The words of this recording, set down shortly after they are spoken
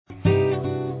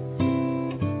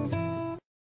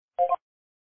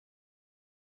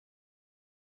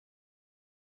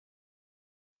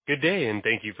Good day, and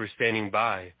thank you for standing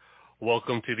by.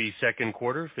 Welcome to the second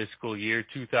quarter fiscal year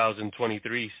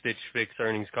 2023 Stitch Fix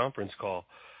earnings conference call.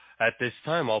 At this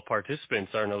time, all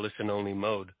participants are in a listen-only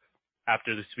mode.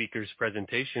 After the speaker's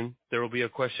presentation, there will be a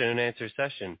question-and-answer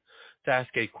session. To ask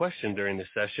a question during the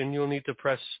session, you'll need to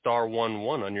press star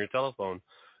 11 on your telephone.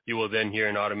 You will then hear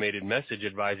an automated message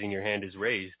advising your hand is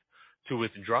raised. To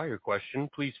withdraw your question,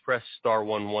 please press star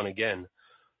 11 again.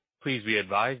 Please be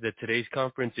advised that today's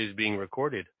conference is being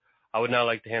recorded. I would now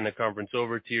like to hand the conference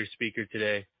over to your speaker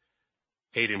today,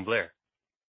 Hayden Blair.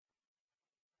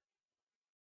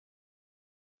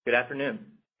 Good afternoon,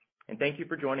 and thank you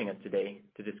for joining us today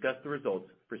to discuss the results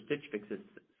for Stitch Fix's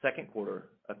second quarter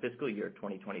of fiscal year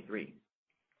 2023.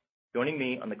 Joining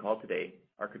me on the call today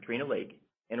are Katrina Lake,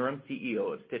 Interim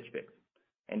CEO of Stitch Fix,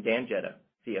 and Dan Jedda,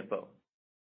 CFO.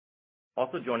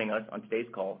 Also joining us on today's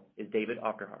call is David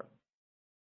Aufderhaar.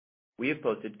 We have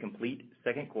posted complete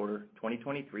second quarter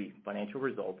 2023 financial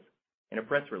results in a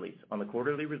press release on the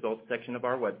quarterly results section of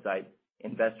our website,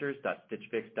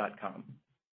 investors.stitchfix.com.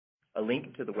 A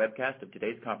link to the webcast of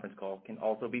today's conference call can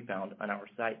also be found on our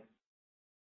site.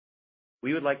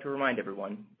 We would like to remind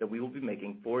everyone that we will be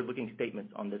making forward-looking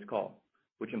statements on this call,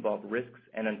 which involve risks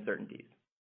and uncertainties.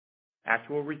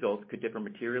 Actual results could differ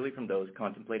materially from those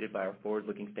contemplated by our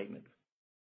forward-looking statements.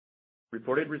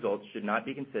 Reported results should not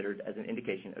be considered as an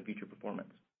indication of future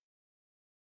performance.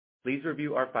 Please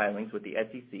review our filings with the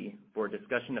SEC for a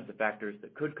discussion of the factors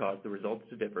that could cause the results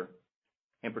to differ,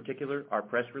 in particular, our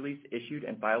press release issued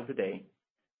and filed today,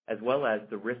 as well as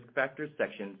the risk factors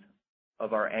sections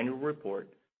of our annual report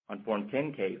on Form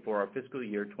 10-K for our fiscal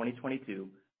year 2022,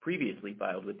 previously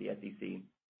filed with the SEC,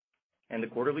 and the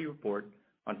quarterly report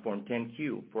on Form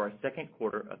 10-Q for our second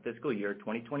quarter of fiscal year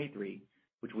 2023,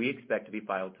 which we expect to be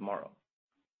filed tomorrow.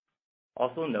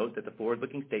 Also note that the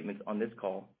forward-looking statements on this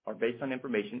call are based on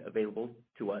information available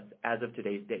to us as of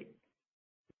today's date.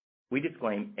 We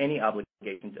disclaim any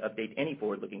obligation to update any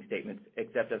forward-looking statements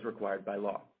except as required by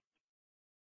law.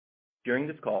 During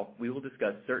this call, we will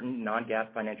discuss certain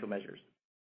non-GAAP financial measures.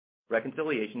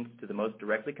 Reconciliations to the most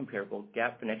directly comparable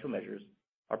GAAP financial measures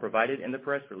are provided in the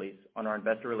press release on our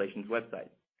investor relations website.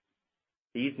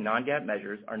 These non-GAAP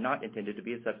measures are not intended to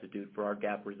be a substitute for our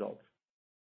GAAP results.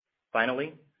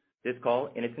 Finally, this call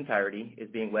in its entirety is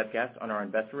being webcast on our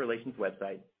investor relations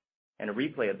website, and a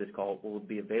replay of this call will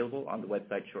be available on the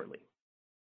website shortly.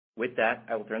 With that,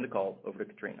 I will turn the call over to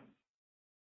Katrina.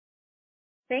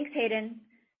 Thanks, Hayden.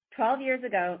 12 years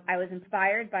ago, I was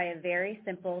inspired by a very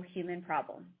simple human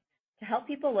problem: to help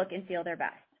people look and feel their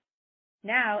best.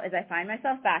 Now, as I find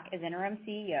myself back as interim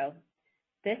CEO,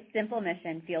 this simple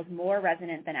mission feels more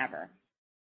resonant than ever.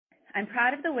 I'm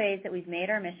proud of the ways that we've made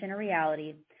our mission a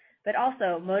reality, but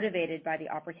also motivated by the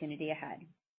opportunity ahead.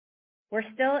 We're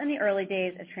still in the early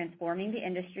days of transforming the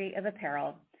industry of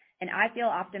apparel, and I feel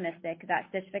optimistic that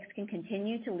Stitch Fix can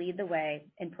continue to lead the way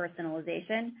in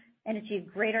personalization and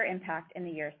achieve greater impact in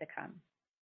the years to come.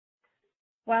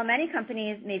 While many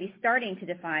companies may be starting to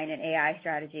define an AI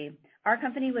strategy, our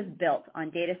company was built on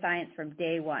data science from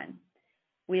day one.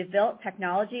 We have built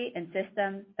technology and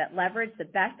systems that leverage the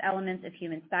best elements of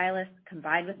human stylists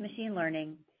combined with machine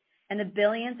learning, and the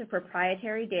billions of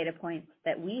proprietary data points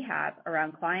that we have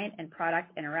around client and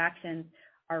product interactions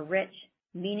are rich,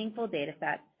 meaningful data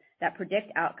sets that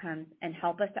predict outcomes and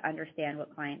help us to understand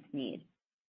what clients need.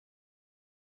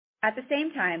 At the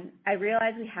same time, I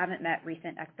realize we haven't met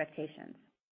recent expectations.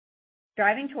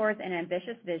 Striving towards an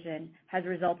ambitious vision has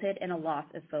resulted in a loss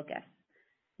of focus.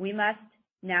 We must,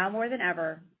 now more than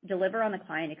ever, deliver on the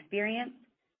client experience,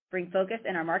 bring focus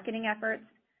in our marketing efforts,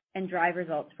 and drive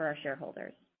results for our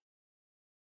shareholders.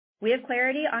 We have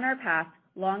clarity on our path,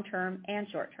 long-term and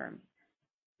short-term.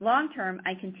 Long-term,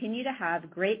 I continue to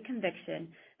have great conviction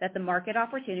that the market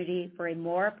opportunity for a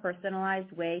more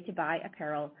personalized way to buy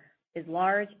apparel is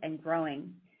large and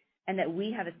growing, and that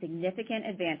we have a significant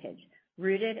advantage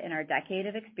rooted in our decade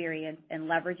of experience in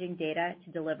leveraging data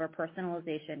to deliver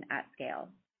personalization at scale.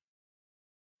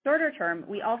 Shorter term,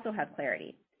 we also have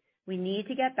clarity. We need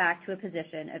to get back to a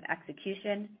position of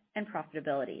execution and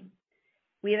profitability.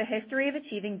 We have a history of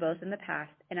achieving both in the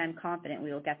past, and I'm confident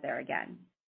we will get there again.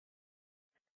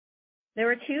 There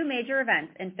were two major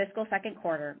events in fiscal second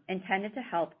quarter intended to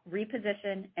help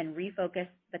reposition and refocus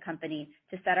the company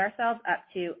to set ourselves up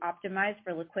to optimize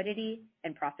for liquidity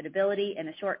and profitability in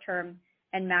the short term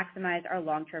and maximize our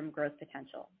long-term growth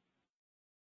potential.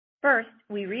 First,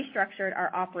 we restructured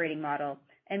our operating model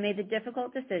and made the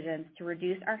difficult decisions to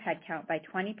reduce our headcount by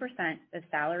 20% of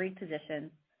salaried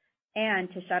positions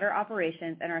and to shutter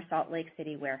operations in our Salt Lake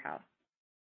City warehouse.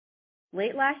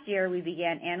 Late last year, we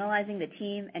began analyzing the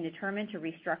team and determined to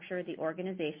restructure the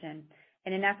organization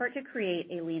in an effort to create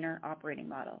a leaner operating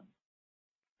model.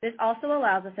 This also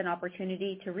allows us an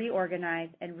opportunity to reorganize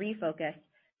and refocus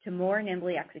to more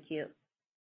nimbly execute.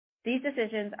 These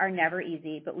decisions are never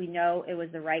easy, but we know it was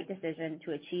the right decision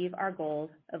to achieve our goals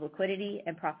of liquidity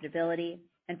and profitability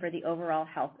and for the overall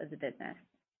health of the business.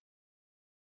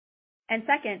 And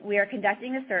second, we are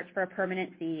conducting a search for a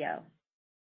permanent CEO.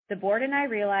 The board and I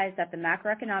realize that the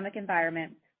macroeconomic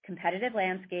environment, competitive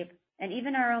landscape, and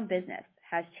even our own business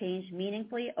has changed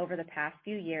meaningfully over the past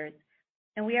few years,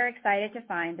 and we are excited to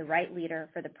find the right leader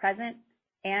for the present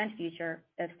and future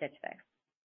of Stitch Fix.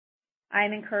 I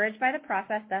am encouraged by the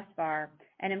process thus far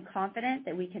and am confident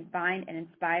that we can find an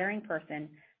inspiring person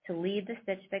to lead the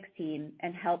Stitch Fix team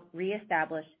and help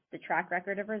reestablish the track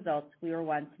record of results we were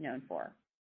once known for.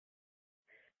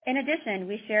 In addition,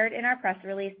 we shared in our press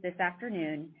release this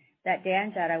afternoon that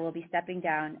Dan Jedda will be stepping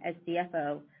down as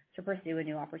CFO to pursue a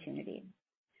new opportunity.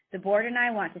 The board and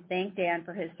I want to thank Dan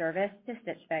for his service to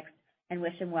Stitch Fix and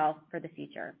wish him well for the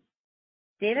future.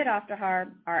 David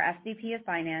Oftahar, our SVP of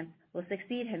Finance, will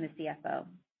succeed him as CFO.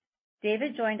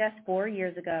 David joined us 4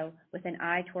 years ago with an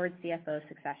eye towards CFO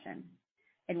succession.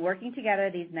 In working together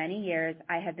these many years,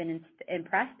 I have been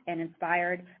impressed and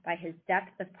inspired by his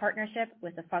depth of partnership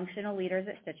with the functional leaders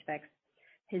at Stitch Fix,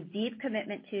 his deep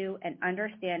commitment to and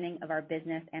understanding of our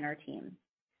business and our team.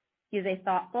 He is a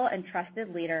thoughtful and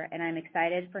trusted leader, and I'm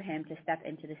excited for him to step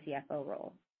into the CFO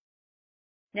role.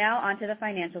 Now on to the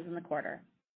financials in the quarter.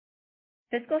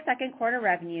 Fiscal second quarter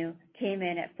revenue came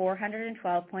in at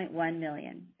 $412.1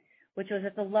 million, which was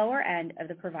at the lower end of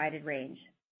the provided range.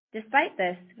 Despite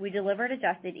this, we delivered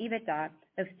adjusted EBITDA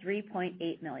of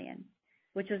 $3.8 million,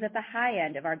 which was at the high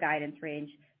end of our guidance range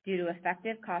due to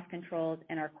effective cost controls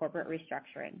and our corporate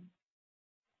restructuring.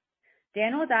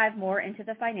 Dan will dive more into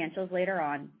the financials later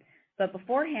on, but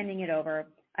before handing it over,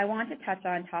 I want to touch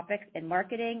on topics in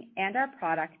marketing and our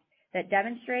product that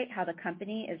demonstrate how the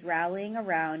company is rallying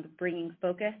around bringing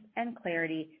focus and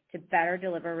clarity to better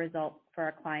deliver results for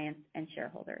our clients and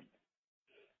shareholders.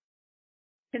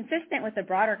 Consistent with the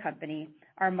broader company,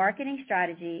 our marketing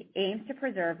strategy aims to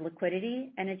preserve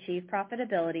liquidity and achieve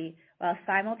profitability while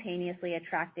simultaneously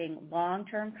attracting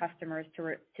long-term customers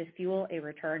to fuel a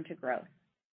return to growth.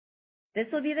 This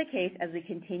will be the case as we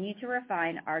continue to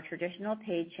refine our traditional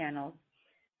paid channels,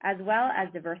 as well as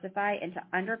diversify into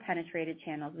under-penetrated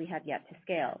channels we have yet to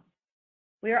scale.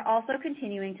 We are also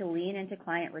continuing to lean into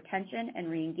client retention and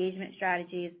re-engagement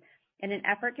strategies in an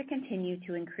effort to continue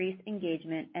to increase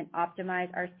engagement and optimize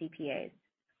our CPAs.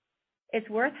 It's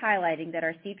worth highlighting that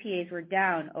our CPAs were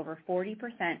down over 40%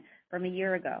 from a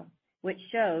year ago, which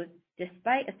shows,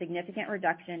 despite a significant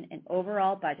reduction in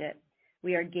overall budget,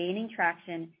 we are gaining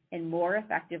traction in more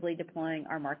effectively deploying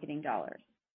our marketing dollars.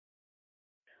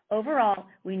 Overall,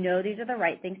 we know these are the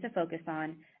right things to focus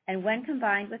on, and when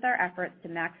combined with our efforts to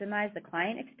maximize the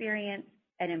client experience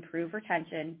and improve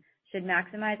retention, should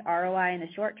maximize ROI in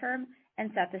the short term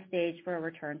and set the stage for a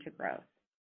return to growth.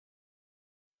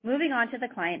 Moving on to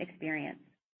the client experience.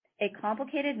 A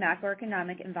complicated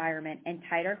macroeconomic environment and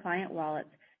tighter client wallets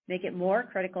make it more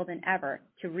critical than ever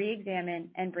to re-examine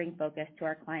and bring focus to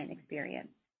our client experience.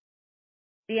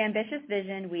 The ambitious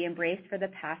vision we embraced for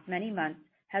the past many months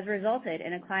has resulted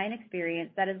in a client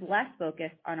experience that is less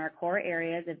focused on our core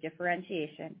areas of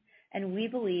differentiation, and we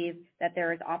believe that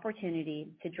there is opportunity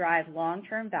to drive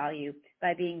long-term value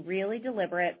by being really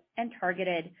deliberate and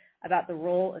targeted about the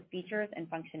role of features and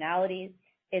functionalities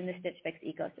in the Stitch Fix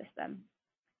ecosystem.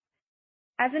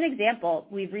 As an example,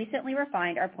 we've recently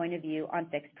refined our point of view on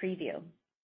Fix Preview.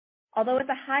 Although at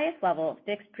the highest level,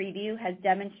 Fix Preview has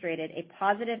demonstrated a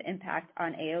positive impact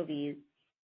on AOVs,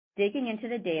 digging into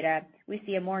the data, we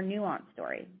see a more nuanced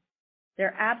story.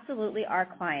 There absolutely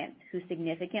are clients who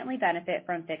significantly benefit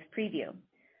from Fix Preview,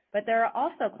 but there are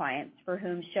also clients for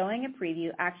whom showing a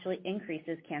preview actually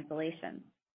increases cancellations.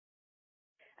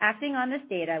 Acting on this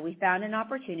data, we found an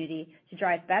opportunity to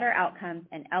drive better outcomes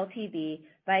and LTV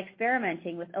by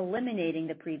experimenting with eliminating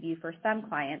the preview for some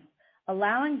clients,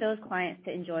 allowing those clients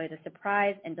to enjoy the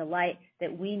surprise and delight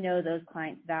that we know those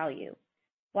clients value,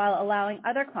 while allowing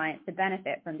other clients to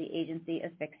benefit from the agency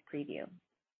of Fix Preview.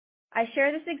 I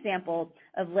share this example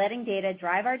of letting data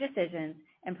drive our decisions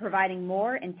and providing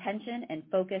more intention and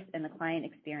focus in the client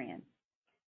experience.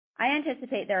 I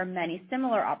anticipate there are many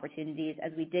similar opportunities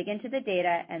as we dig into the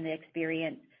data and the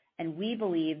experience, and we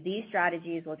believe these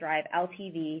strategies will drive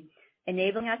LTV,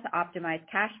 enabling us to optimize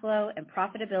cash flow and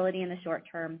profitability in the short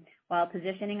term while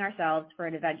positioning ourselves for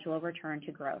an eventual return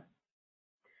to growth.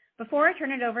 Before I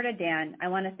turn it over to Dan, I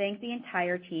want to thank the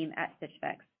entire team at Stitch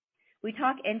Fix. We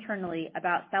talk internally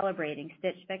about celebrating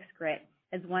Stitch Fix grit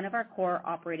as one of our core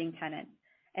operating tenets,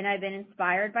 and I've been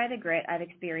inspired by the grit I've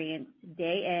experienced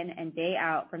day in and day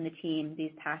out from the team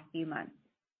these past few months.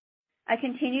 I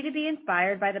continue to be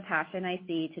inspired by the passion I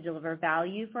see to deliver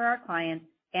value for our clients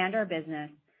and our business,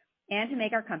 and to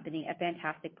make our company a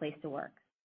fantastic place to work.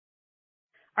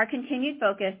 Our continued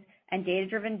focus and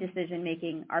data-driven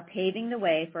decision-making are paving the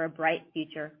way for a bright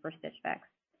future for Stitch Fix.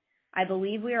 I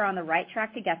believe we are on the right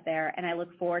track to get there, and I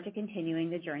look forward to continuing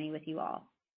the journey with you all.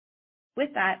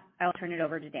 With that, I'll turn it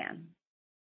over to Dan.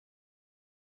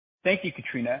 Thank you,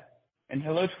 Katrina, and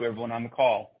hello to everyone on the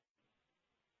call.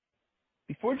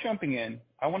 Before jumping in,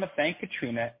 I want to thank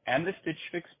Katrina and the Stitch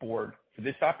Fix board for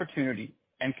this opportunity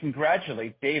and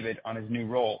congratulate David on his new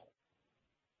role.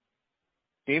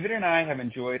 David and I have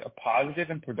enjoyed a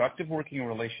positive and productive working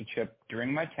relationship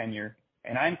during my tenure,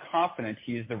 and I'm confident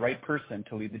he is the right person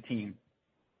to lead the team.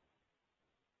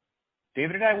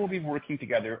 David and I will be working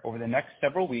together over the next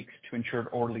several weeks to ensure an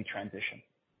orderly transition.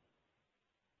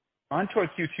 On to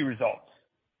our Q2 results.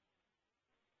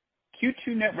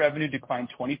 Q2 net revenue declined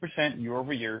 20% year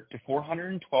over year to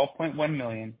 $412.1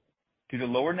 million due to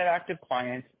lower net active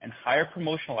clients and higher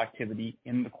promotional activity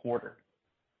in the quarter.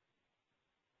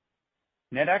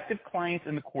 Net active clients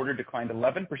in the quarter declined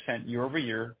 11% year over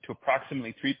year to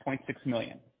approximately 3.6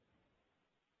 million.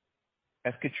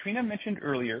 As Katrina mentioned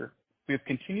earlier, we have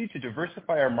continued to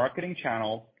diversify our marketing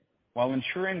channels while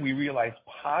ensuring we realize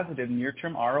positive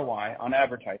near-term ROI on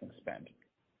advertising spend.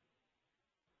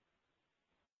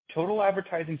 Total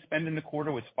advertising spend in the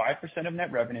quarter was 5% of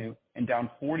net revenue and down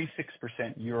 46%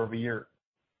 year over year.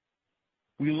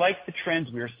 We like the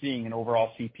trends we are seeing in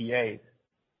overall CPAs.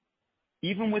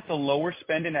 Even with the lower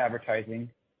spend in advertising,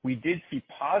 we did see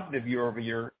positive year over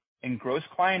year in gross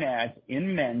client ads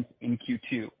in men's in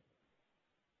Q2.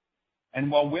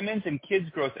 And while women's and kids'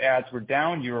 gross ads were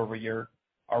down year over year,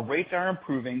 our rates are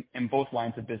improving in both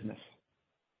lines of business.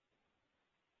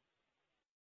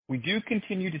 We do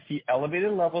continue to see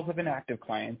elevated levels of inactive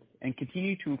clients and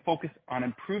continue to focus on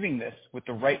improving this with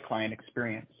the right client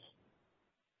experience.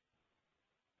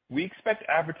 We expect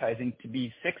advertising to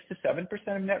be 6 to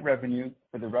 7% of net revenue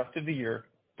for the rest of the year,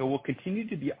 but will continue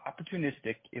to be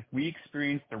opportunistic if we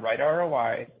experience the right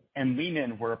ROI and lean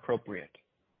in where appropriate.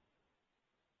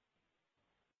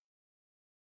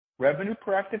 Revenue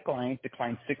per active client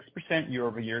declined 6% year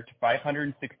over year to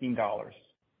 $516.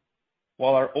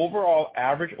 While our overall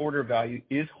average order value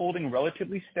is holding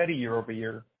relatively steady year over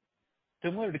year,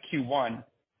 similar to Q1,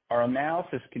 our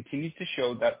analysis continues to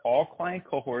show that all client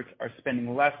cohorts are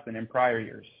spending less than in prior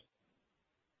years.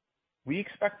 We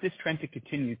expect this trend to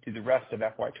continue through the rest of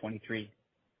FY23.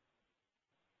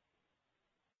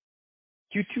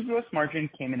 Q2 gross margin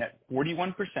came in at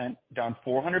 41%, down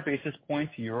 400 basis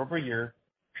points year over year,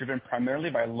 driven primarily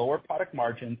by lower product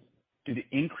margins due to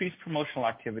increased promotional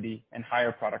activity and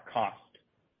higher product cost.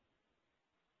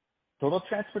 Total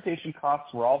transportation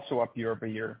costs were also up year over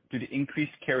year due to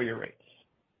increased carrier rates.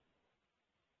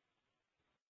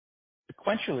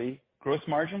 Sequentially, gross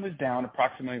margin was down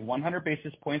approximately 100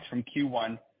 basis points from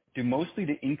Q1 due mostly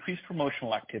to increased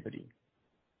promotional activity.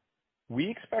 We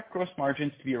expect gross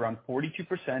margins to be around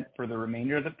 42% for the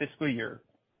remainder of the fiscal year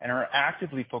and are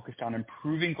actively focused on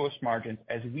improving gross margins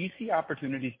as we see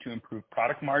opportunities to improve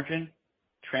product margin,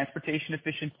 transportation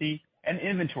efficiency, and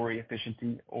inventory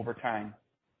efficiency over time.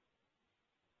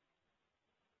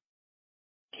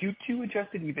 Q2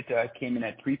 adjusted EBITDA came in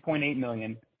at $3.8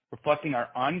 million, reflecting our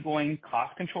ongoing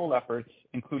cost control efforts,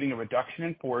 including a reduction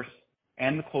in force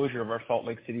and the closure of our Salt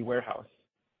Lake City warehouse.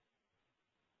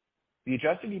 The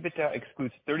adjusted EBITDA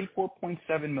excludes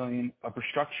 $34.7 million of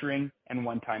restructuring and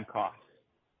one-time costs.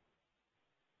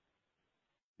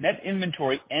 Net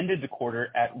inventory ended the quarter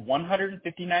at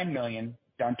 $159 million,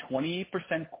 down 28%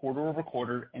 quarter over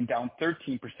quarter and down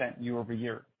 13% year over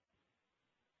year.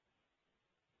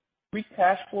 Free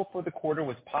cash flow for the quarter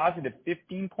was positive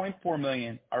 $15.4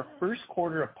 million, our first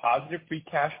quarter of positive free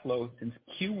cash flow since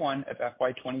Q1 of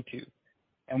FY22,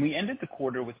 and we ended the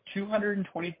quarter with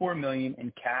 $224 million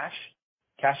in cash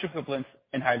equivalents,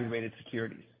 and highly rated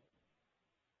securities.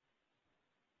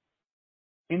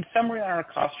 In summary on our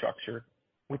cost structure,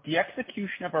 with the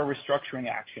execution of our restructuring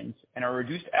actions and our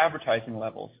reduced advertising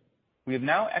levels, we have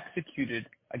now executed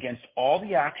against all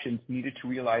the actions needed to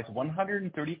realize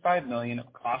 $135 million of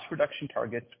cost reduction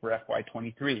targets for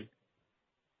FY23.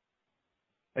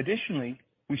 Additionally,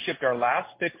 we shipped our last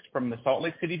Fix from the Salt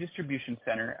Lake City distribution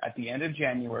center at the end of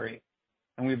January,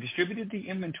 and we have distributed the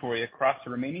inventory across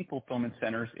the remaining fulfillment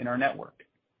centers in our network.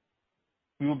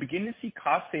 We will begin to see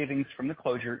cost savings from the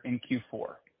closure in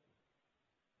Q4.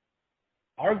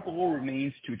 Our goal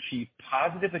remains to achieve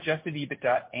positive adjusted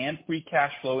EBITDA and free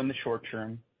cash flow in the short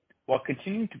term, while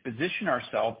continuing to position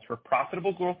ourselves for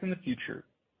profitable growth in the future,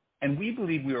 and we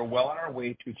believe we are well on our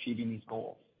way to achieving these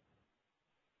goals.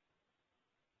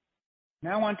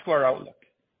 Now on to our outlook.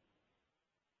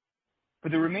 For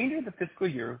the remainder of the fiscal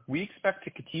year, we expect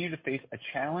to continue to face a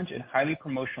challenge and highly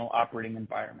promotional operating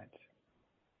environment.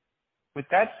 With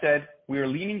that said, we are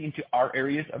leaning into our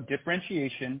areas of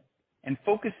differentiation and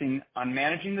focusing on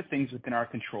managing the things within our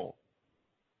control.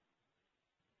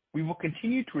 We will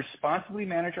continue to responsibly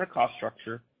manage our cost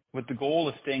structure with the goal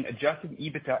of staying adjusted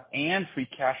EBITDA and free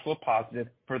cash flow positive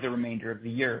for the remainder of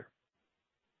the year.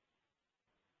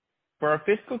 For our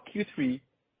fiscal Q3,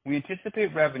 we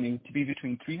anticipate revenue to be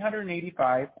between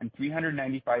 $385 and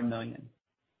 $395 million.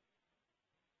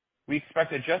 We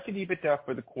expect adjusted EBITDA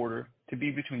for the quarter to be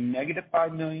between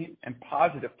 -$5 million and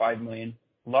 +$5 million,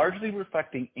 largely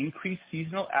reflecting increased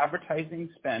seasonal advertising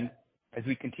spend as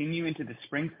we continue into the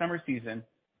spring-summer season,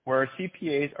 where our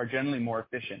CPAs are generally more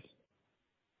efficient.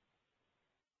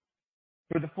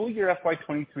 For the full year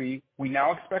FY23, we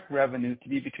now expect revenue to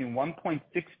be between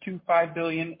 $1.625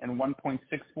 billion and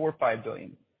 $1.645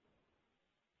 billion.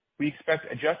 We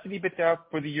expect adjusted EBITDA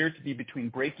for the year to be between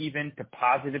break-even to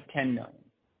 +$10 million.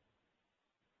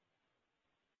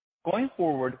 Going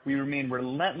forward, we remain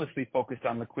relentlessly focused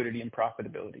on liquidity and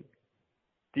profitability.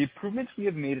 The improvements we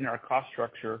have made in our cost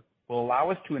structure will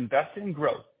allow us to invest in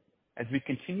growth as we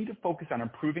continue to focus on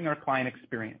improving our client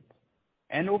experience.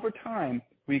 And over time,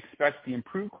 we expect the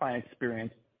improved client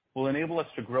experience will enable us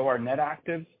to grow our net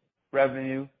actives,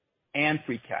 revenue, and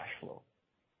free cash flow.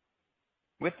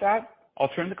 With that, I'll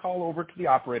turn the call over to the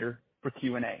operator for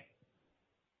Q&A.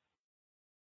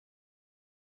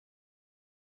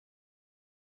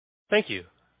 Thank you.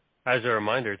 As a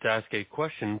reminder, to ask a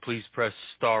question, please press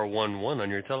star 11 on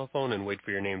your telephone and wait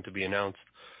for your name to be announced.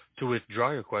 To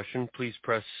withdraw your question, please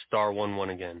press star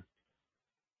 11 again.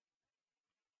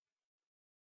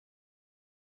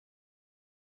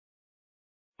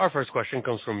 Our first question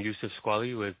comes from Youssef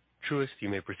Squali with Truist. You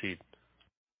may proceed.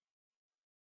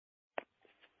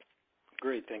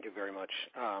 Great. Thank you very much.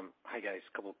 Hi, guys.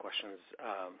 A couple of questions.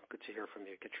 Good to hear from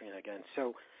you, Katrina, again.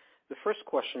 So the first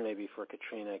question maybe for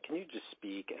Katrina, can you just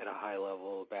speak at a high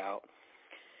level about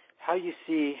how you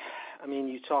see, I mean,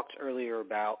 you talked earlier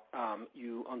about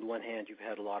you, on the one hand, you've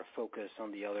had a lot of focus,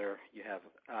 on the other, you have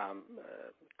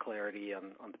clarity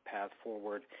on the path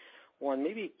forward. One,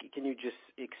 maybe can you just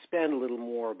expand a little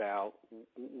more about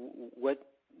what,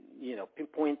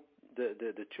 pinpoint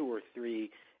the two or three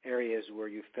areas where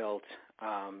you felt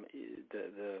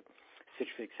the Stitch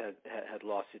Fix had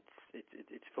lost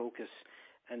its focus,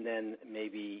 and then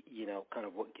maybe, kind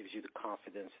of what gives you the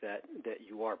confidence that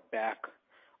you are back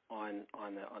on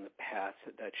the path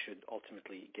that should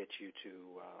ultimately get you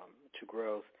to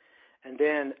growth. And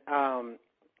then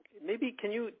maybe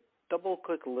can you double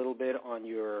click a little bit on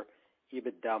your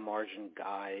EBITDA margin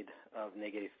guide of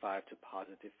 -5 to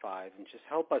 +5 and just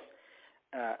help us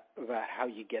about how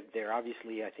you get there.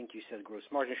 Obviously, I think you said gross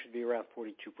margin should be around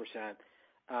 42%,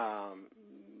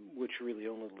 which really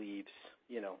only leaves,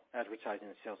 advertising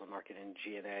and sales and marketing and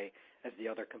G&A as the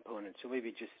other components. So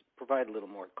maybe just provide a little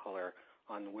more color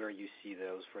on where you see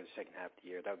those for the second half of the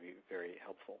year. That would be very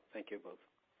helpful. Thank you both.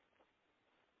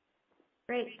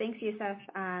 Great. Thanks, Youssef.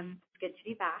 Good to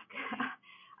be back.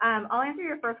 I'll answer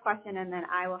your first question, and then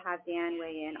I will have Dan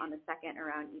weigh in on the second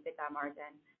around EBITDA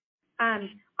margin. On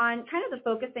kind of the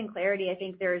focus and clarity, I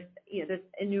think there's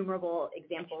innumerable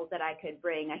examples that I could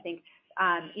bring. I think,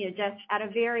 just at a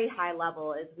very high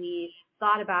level, as we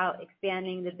thought about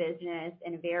expanding the business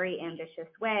in a very ambitious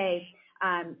way,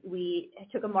 we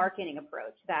took a marketing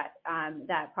approach that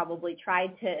probably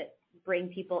tried to bring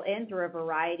people in through a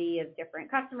variety of different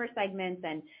customer segments.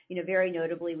 And, very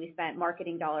notably, we spent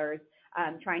marketing dollars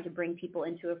trying to bring people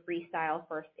into a Freestyle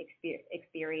first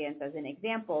experience as an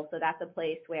example. So that's a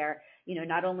place where,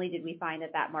 not only did we find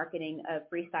that marketing of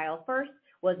Freestyle first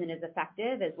wasn't as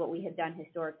effective as what we had done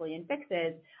historically in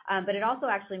Fixes, but it also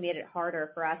actually made it harder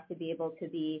for us to be able to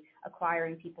be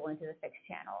acquiring people into the Fix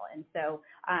channel. And so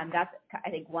that's, I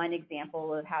think, one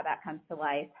example of how that comes to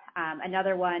life.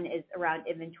 Another one is around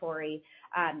inventory.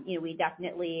 We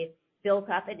definitely built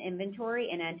up an inventory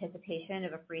in anticipation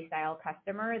of a Freestyle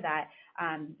customer that,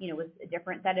 was a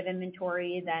different set of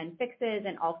inventory than Fixes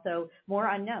and also more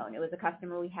unknown. It was a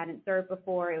customer we hadn't served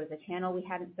before. It was a channel we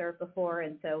hadn't served before.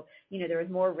 And so, there was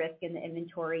more risk in the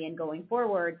inventory. And going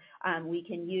forward, we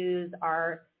can use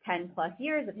our 10 plus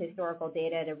years of historical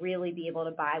data to really be able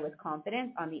to buy with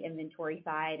confidence on the inventory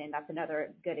side. And that's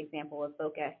another good example of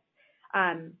focus.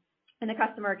 And the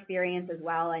customer experience as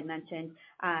well, I mentioned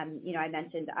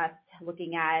us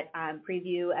looking at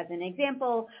Preview as an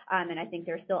example, and I think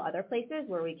there's still other places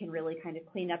where we can really kind of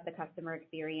clean up the customer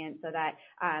experience so that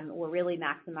we're really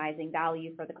maximizing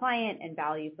value for the client and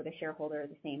value for the shareholder at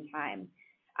the same time.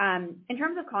 In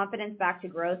terms of confidence back to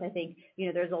growth, I think,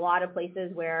 there's a lot of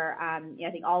places where,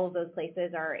 I think all of those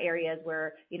places are areas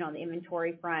where, on the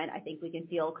inventory front, I think we can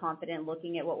feel confident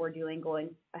looking at what we're doing going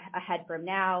ahead from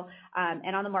now.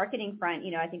 And on the marketing front,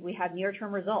 I think we have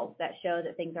near-term results that show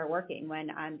that things are working.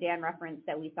 When Dan referenced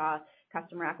that we saw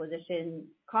customer acquisition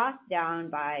costs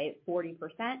down by 40%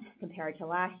 compared to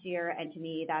last year, and to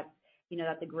me, that's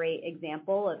a great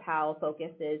example of how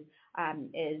Focus is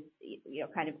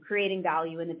kind of creating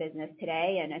value in the business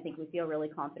today, and I think we feel really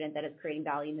confident that it's creating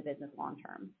value in the business long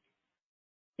term.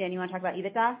 Dan, you want to talk about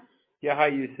EBITDA? Yeah, hi,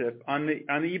 Youssef. On the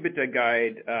EBITDA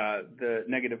guide, the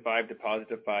 -5 to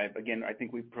 +5. Again, I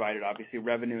think we've provided obviously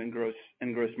revenue and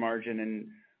gross margin, and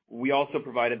we also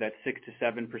provided that 6 to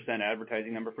 7%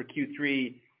 advertising number for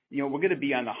Q3. We're going to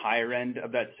be on the higher end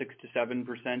of that 6 to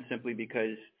 7% simply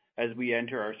because as we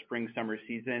enter our spring-summer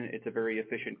season, it's a very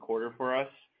efficient quarter for us.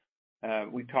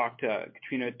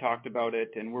 Katrina talked about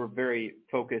it, and we're very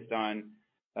focused on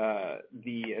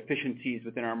the efficiencies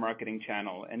within our marketing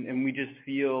channel. And we just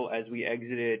feel as we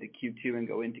exited Q2 and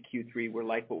go into Q3, we're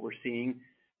like what we're seeing.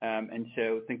 And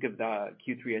so think of the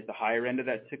Q3 as the higher end of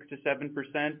that 6 to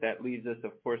 7%. That leaves us,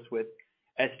 of course, with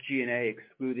SG&A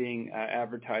excluding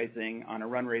advertising on a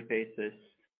run rate basis.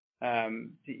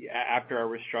 After our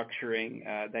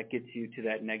restructuring, that gets you to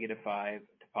that -5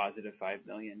 to +5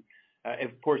 million.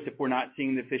 Of course, if we're not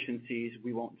seeing the efficiencies,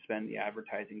 we won't spend the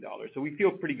advertising dollars. So we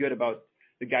feel pretty good about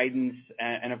the guidance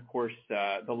and of course,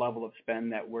 the level of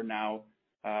spend that we're now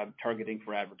targeting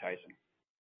for advertising.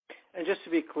 And just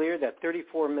to be clear, that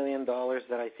 $34 million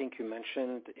that I think you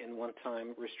mentioned in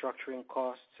one-time restructuring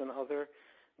costs and other,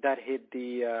 that hit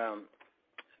the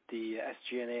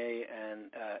SG&A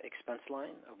and expense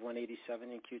line of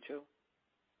 187 in Q2?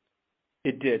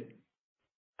 It did.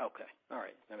 Okay. All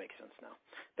right. That makes sense now.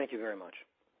 Thank you very much.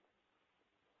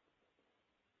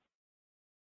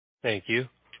 Thank you.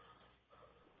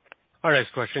 Our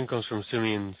next question comes from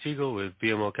Simeon Siegel with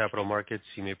BMO Capital Markets.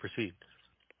 You may proceed.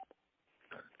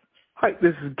 Hi,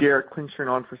 this is Garrett Klingshirn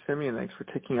on for Simeon. Thanks for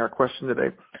taking our question today.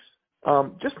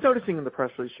 Just noticing in the press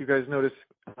release, you guys noticed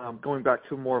going back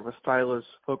to more of a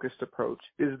stylist-focused approach.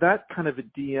 Is that kind of a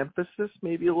de-emphasis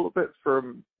maybe a little bit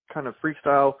from kind of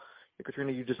Freestyle?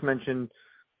 Katrina, you just mentioned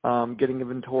getting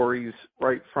inventories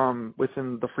right from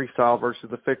within the Freestyle versus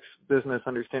the Fix business,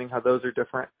 understanding how those are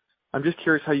different. I'm just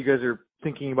curious how you guys are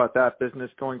thinking about that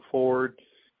business going forward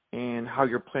and how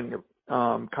you're planning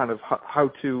kind of how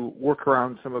to work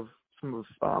around some of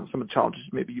the challenges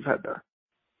maybe you've had there.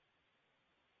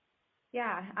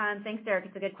 Yeah, thanks, Derek.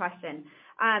 It's a good question.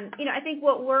 I think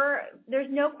there's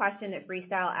no question that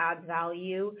Freestyle adds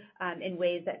value in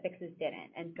ways that Fixes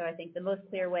didn't. And so I think the most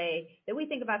clear way that we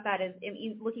think about that is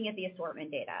looking at the assortment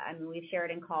data. I mean, we've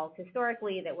shared in calls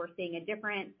historically that we're seeing a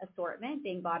different assortment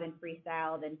being bought in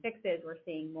Freestyle than Fixes. We're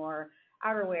seeing more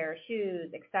outerwear,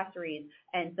 shoes, accessories.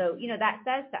 And so, that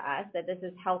says to us that this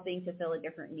is helping to fill a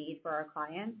different need for our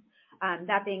clients.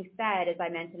 That being said, as I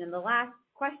mentioned in the last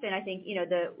question, I think,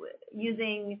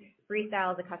 using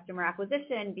Freestyle as a customer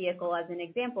acquisition vehicle as an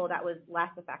example, that was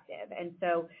less effective. And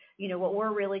so, what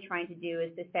we're really trying to do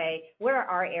is to say, where are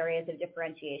our areas of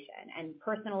differentiation? And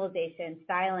personalization,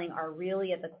 styling are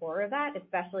really at the core of that,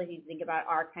 especially if you think about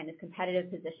our kind of competitive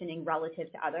positioning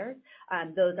relative to others.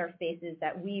 Those are spaces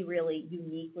that we really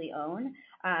uniquely own.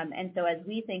 And so as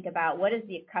we think about what is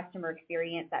the customer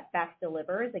experience that best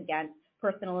delivers against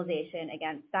personalization,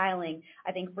 against styling,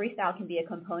 I think Freestyle can be a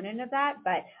component of that,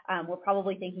 but we're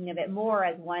probably thinking of it more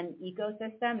as one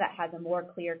ecosystem that has a more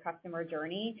clear customer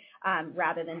journey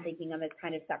rather than thinking of it as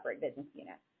kind of separate business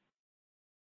units.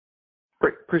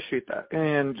 Great, appreciate that.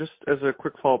 And just as a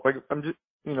quick follow-up, I'm just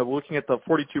looking at the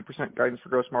 42% guidance for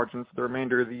gross margins for the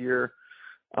remainder of the year,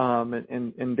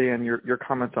 and Dan, your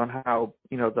comments on how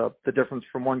the difference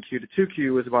from 1Q to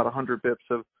 2Q is about 100 bips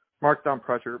of markdown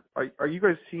pressure. Are you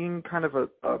guys seeing kind of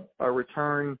a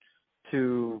return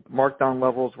to markdown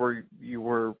levels where you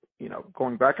were,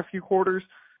 going back a few quarters?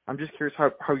 I'm just curious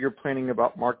how you're planning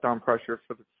about markdown pressure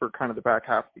for kind of the back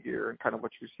half of the year and kind of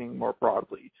what you're seeing more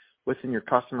broadly within your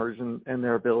customers and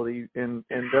their ability and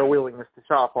their willingness to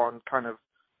shop on kind of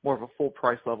more of a full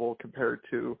price level compared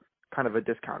to kind of a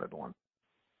discounted one.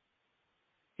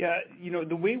 Yeah,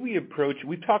 the way we've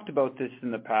talked about this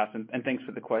in the past, and thanks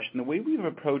for the question. The way we've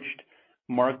approached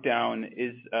markdown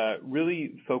is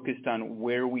really focused on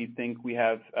where we think we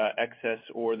have excess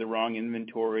or the wrong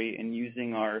inventory and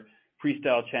using our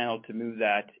Freestyle channel to move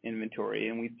that inventory,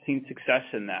 and we've seen success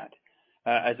in that,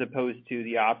 as opposed to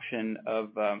the option of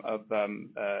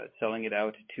selling it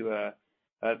out to a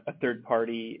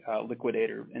third-party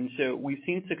liquidator. And so we've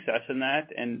seen success in that,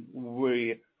 and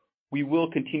we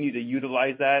will continue to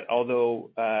utilize that, although,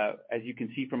 as you can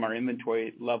see from our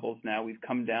inventory levels now, we've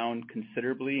come down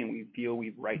considerably, and we feel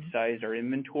we've right-sized our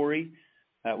inventory.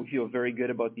 We feel very good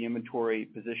about the inventory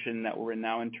position that we're in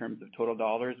now in terms of total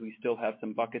dollars. We still have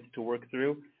some buckets to work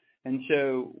through. And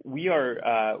so we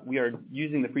are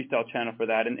using the Freestyle channel for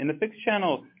that. And in the Fix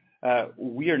channel,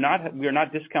 we are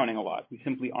not discounting a lot. We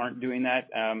simply aren't doing that.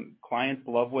 Clients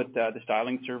love what the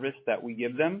styling service that we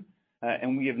give them.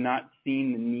 And we have not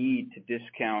seen the need to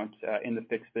discount in the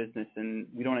Fix business, and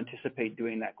we don't anticipate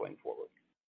doing that going forward.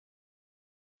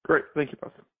 Great. Thank you,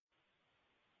 Preston.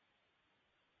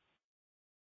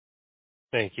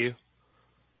 Thank you.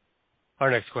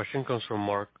 Our next question comes from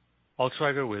Mark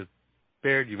Altschwager with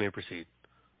Baird. You may proceed.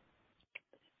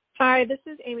 Hi, this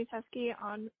is Amy Teske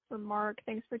on for Mark.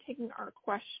 Thanks for taking our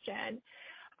question.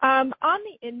 On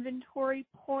the inventory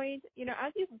point,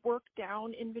 as you've worked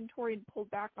down inventory and pulled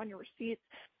back on your receipts,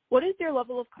 what is your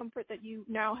level of comfort that you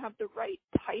now have the right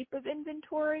type of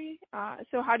inventory?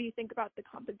 So how do you think about the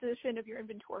composition of your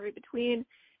inventory between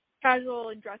casual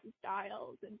and dressy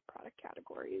styles and product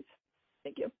categories?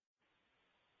 Thank you.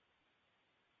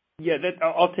 Yeah,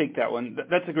 I'll take that one.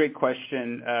 That's a great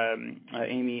question,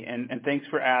 Amy, and thanks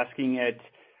for asking it.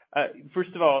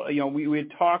 First of all, we had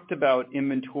talked about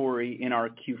inventory in our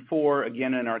Q4,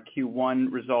 again in our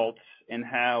Q1 results, and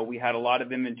how we had a lot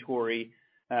of inventory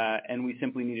and we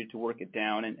simply needed to work it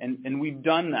down. And we've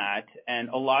done that, and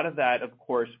a lot of that, of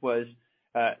course, was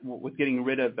getting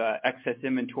rid of excess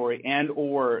inventory and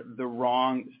or the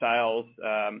wrong styles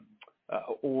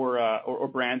or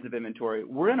brands of inventory.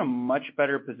 We're in a much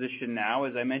better position now.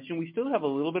 As I mentioned, we still have a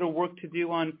little bit of work to do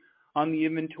on the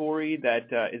inventory that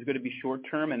is going to be short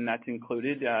term, and that's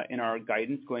included in our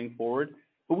guidance going forward.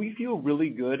 But we feel really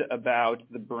good about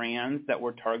the brands that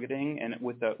we're targeting, and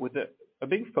with a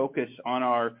big focus on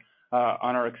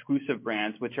our exclusive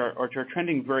brands, which are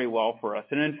trending very well for us.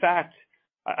 And in fact,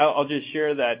 I'll just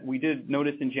share that we did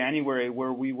notice in January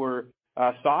where we were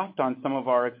soft on some of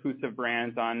our exclusive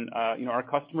brands. Our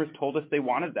customers told us they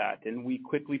wanted that, and we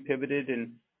quickly pivoted,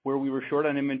 and where we were short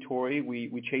on inventory,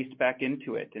 we chased back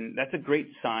into it. And that's a great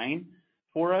sign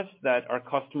for us that our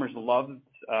customers love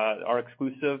our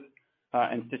exclusive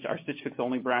and our Stitch Fix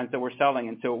only brands that we're selling.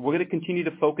 And so we're going to continue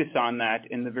to focus on that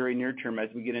in the very near term as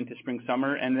we get into spring,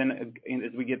 summer, and then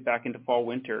as we get back into fall,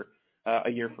 winter a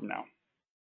year from now.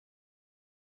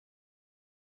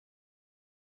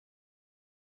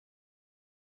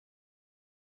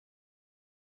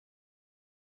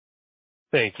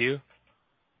 Thank you.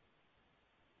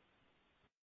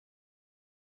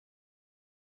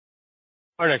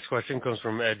 Our next question comes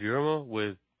from Ed Yruma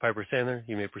with Piper Sandler.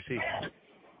 You may proceed.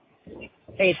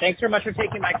 Hey, thanks very much for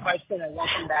taking my question, and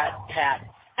welcome back, Pat.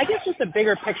 I guess just a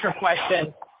bigger picture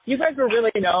question. You guys are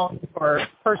really known for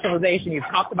personalization. You've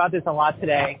talked about this a lot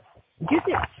today. Can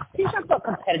you talk about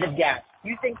competitive gaps? Do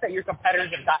you think that your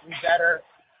competitors have gotten better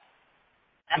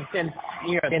since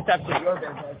the inception of your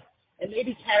business? And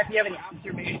maybe, Kat, if you have any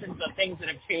observations of things that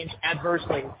have changed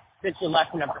adversely since you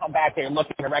left and have come back there and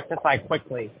looking to rectify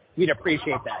quickly, we'd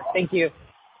appreciate that. Thank you.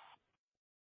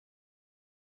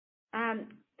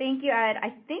 Thank you, Ed.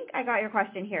 I think I got your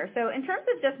question here. So in terms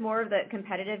of just more of the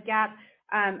competitive gap,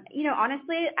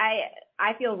 honestly,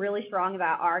 I feel really strong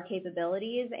about our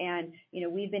capabilities, and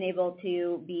we've been able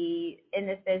to be in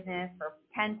this business for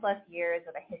 10 plus years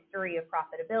with a history of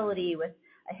profitability, with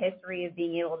a history of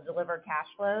being able to deliver cash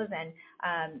flows, and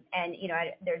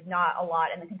there's not a lot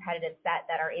in the competitive set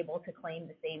that are able to claim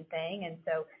the same thing. And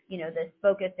so this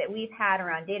focus that we've had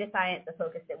around data science, the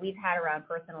focus that we've had around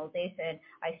personalization,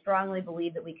 I strongly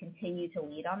believe that we continue to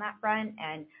lead on that front,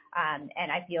 and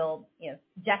I feel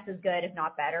just as good, if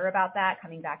not better, about that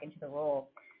coming back into the role.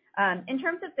 In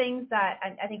terms of things that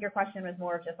I think your question was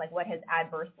more of just like what has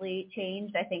adversely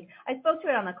changed. I think I spoke to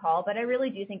it on the call, but I really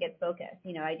do think it's focus.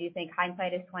 I do think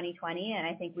hindsight is 20/20, and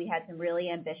I think we had some really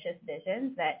ambitious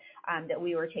visions that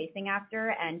we were chasing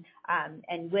after,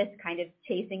 and with kind of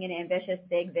chasing an ambitious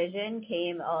big vision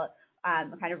came a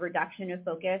kind of reduction of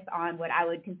focus on what I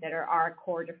would consider our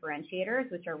core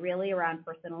differentiators, which are really around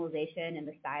personalization and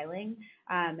the styling.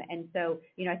 And so,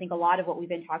 I think a lot of what we've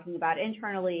been talking about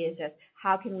internally is just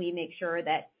how can we make sure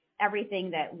that everything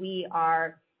that we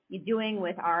are doing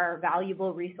with our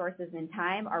valuable resources and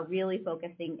time are really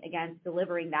focusing against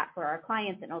delivering that for our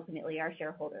clients and ultimately our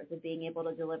shareholders, of being able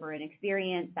to deliver an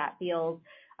experience that feels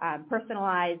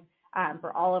personalized,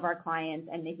 for all of our clients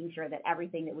and making sure that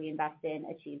everything that we invest in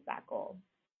achieves that goal.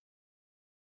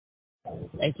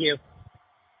 Thank you.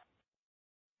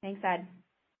 Thanks, Ed.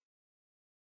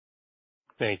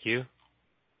 Thank you.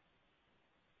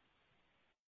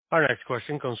 Our next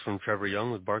question comes from Trevor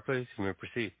Young with Barclays. You may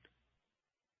proceed.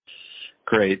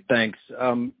 Great, thanks.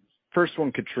 First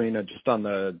one, Katrina, just on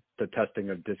the testing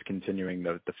of discontinuing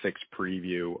the fixed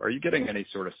preview. Are you getting any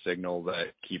sort of signal that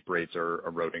keep rates are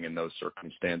eroding in those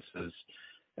circumstances?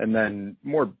 And then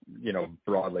more,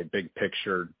 broadly, big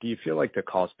picture, do you feel like the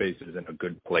cost base is in a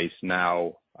good place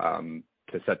now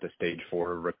to set the stage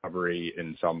for recovery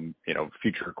in some,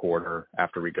 future quarter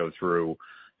after we go through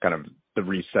kind of the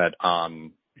reset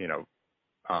on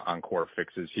core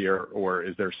fixes here? Or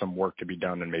is there some work to be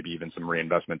done and maybe even some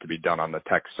reinvestment to be done on the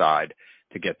tech side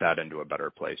to get that into a better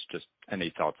place? Just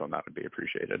any thoughts on that would be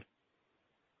appreciated.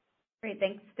 Great.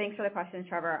 Thanks for the question,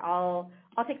 Trevor. I'll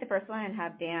take the first one and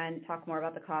have Dan talk more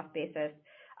about the cost basis.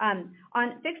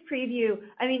 On fixed preview,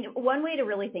 one way to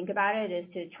really think about it is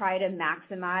to try to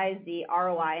maximize the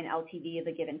ROI and LTV of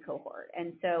a given cohort.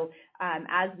 And so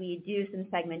as we do some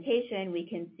segmentation, we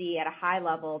can see at a high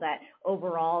level that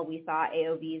overall we saw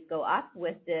AOVs go up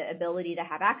with the ability to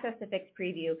have access to fixed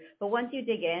preview. But once you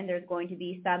dig in, there's going to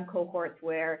be some cohorts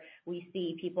where we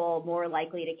see people more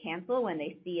likely to cancel when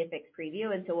they see a fixed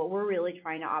preview. And so what we're really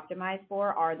trying to optimize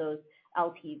for are those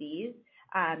LTVs.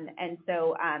 And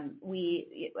so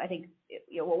I think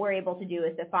what we're able to do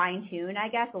is to fine tune,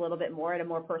 a little bit more at a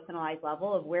more personalized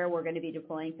level of where we're going to be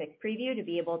deploying fixed preview to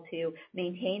be able to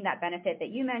maintain that benefit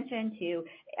that you mentioned to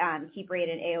keep rate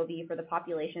and AOV for the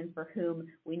populations for whom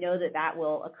we know that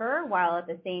will occur, while at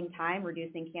the same time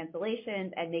reducing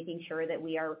cancellations and making sure that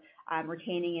we are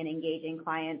retaining and engaging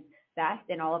clients best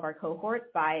in all of our cohorts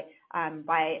by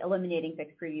eliminating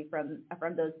fixed preview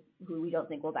from those who we don't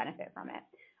think will benefit from it.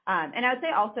 And I would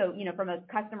say also, from a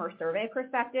customer survey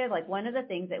perspective, like one of the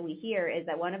things that we hear is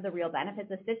that one of the real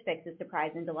benefits of Stitch Fix is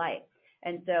surprise and delight.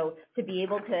 And so to be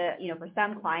able to, for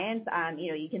some clients,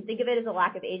 you can think of it as a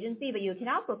lack of agency, but you can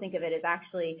also think of it as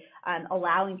actually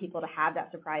allowing people to have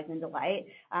that surprise and delight.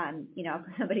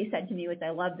 Somebody said to me, which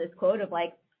I love this quote of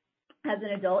like, as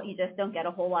an adult, you just don't get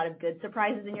a whole lot of good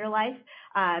surprises in your life,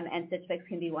 and Stitch Fix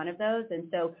can be one of those. And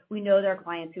so we know there are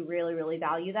clients who really, really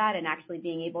value that, and actually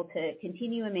being able to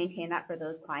continue and maintain that for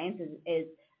those clients is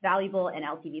valuable and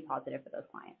LTV positive for those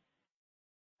clients.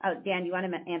 Dan, do you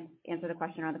want to answer the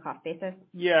question on the cost basis?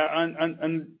 Yeah,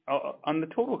 on the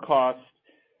total cost,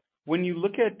 when you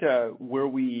look at where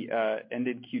we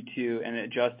ended Q2 and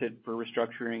adjusted for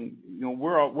restructuring,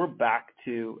 we're back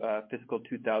to fiscal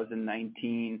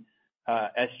 2019.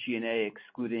 SG&A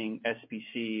excluding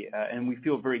SBC, and we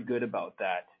feel very good about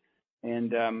that.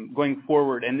 And going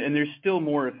forward, and there's still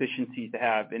more efficiencies to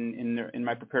have. In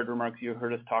my prepared remarks, you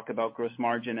heard us talk about gross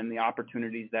margin and the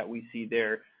opportunities that we see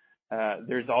there.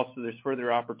 There's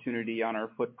further opportunity on our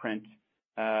footprint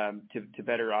to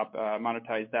better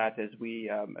monetize that as we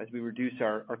reduce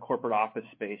our corporate office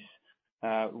space.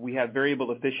 We have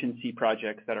variable efficiency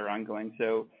projects that are ongoing.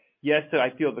 So yes, I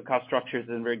feel the cost structure is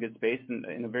in a very good space and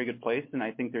in a very good place, and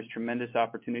I think there's tremendous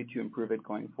opportunity to improve it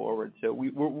going forward. So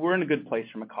we're in a good place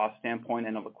from a cost standpoint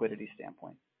and a liquidity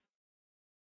standpoint.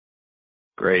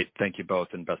 Great. Thank you both,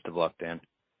 and best of luck, Dan.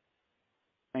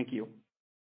 Thank you.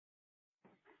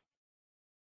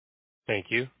 Thank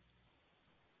you.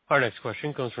 Our next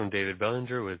question comes from David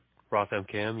Bellinger with Roth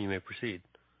MKM. You may proceed.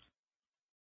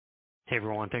 Hey,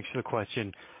 everyone. Thanks for the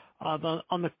question.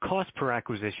 On the cost per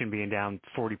acquisition being down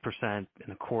 40% in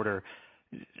the quarter,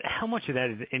 how much of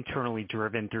that is internally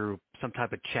driven through some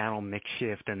type of channel mix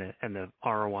shift and the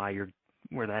ROI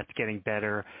where that's getting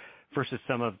better versus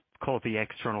some of, call it, the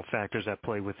external factors that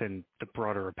play within the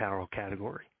broader apparel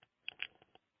category?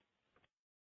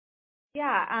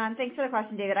 Yeah, thanks for the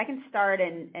question, David. I can start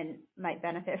and might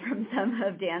benefit from some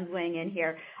of Dan's weighing in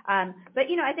here. But,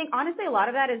 I think honestly a lot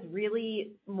of that is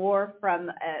really more from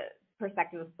a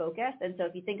perspective of focus. And so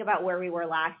if you think about where we were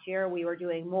last year, we were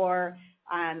doing more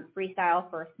Freestyle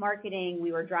first marketing.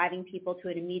 We were driving people to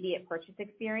an immediate purchase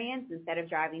experience instead of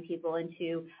driving people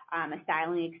into a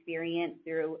styling experience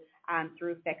through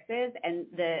fixes. And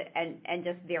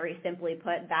just very simply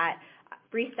put, that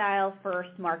Freestyle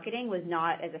first marketing was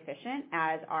not as efficient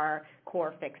as our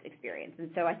core fix experience.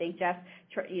 And so I think just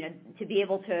to be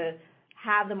able to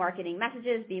have the marketing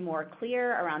messages be more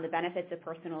clear around the benefits of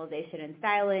personalization and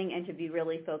styling, and to be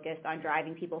really focused on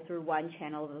driving people through one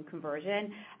channel of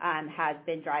conversion has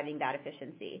been driving that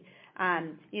efficiency.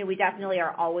 We definitely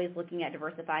are always looking at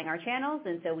diversifying our channels,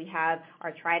 and so we have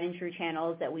our tried and true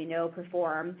channels that we know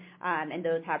perform, and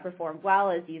those have performed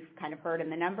well, as you've kind of heard in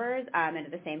the numbers. And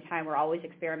at the same time, we're always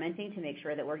experimenting to make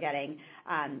sure that we're getting,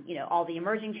 all the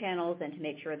emerging channels, and to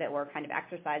make sure that we're kind of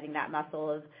exercising that muscle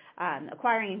of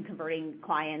acquiring and converting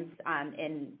clients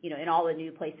in all the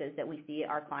new places that we see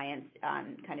our clients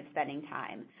kind of spending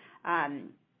time.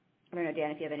 I don't know,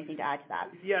 Dan, if you have anything to add to that.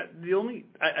 Yeah,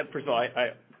 first of all,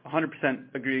 I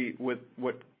 100% agree with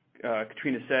what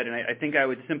Katrina said, and I think I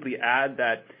would simply add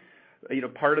that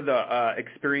part of the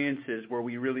experiences where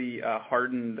we really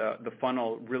hardened the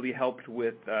funnel really helped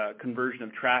with conversion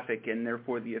of traffic and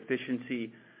therefore the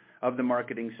efficiency of the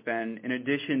marketing spend, in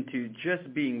addition to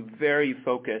just being very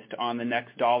focused on the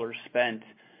next dollar spent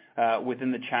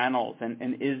within the channels,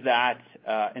 and is that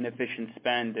an efficient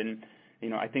spend? And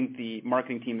I think the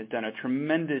marketing team has done a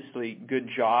tremendously good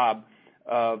job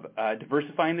of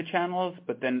diversifying the channels,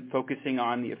 but then focusing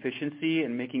on the efficiency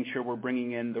and making sure we're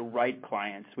bringing in the right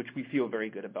clients, which we feel very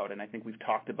good about, and I think we've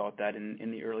talked about that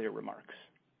in the earlier remarks.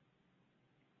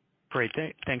 Great.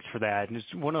 Thanks for that. And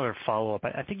just one other follow-up.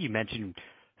 I think you mentioned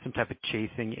some type of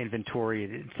chasing inventory.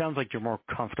 It sounds like you're more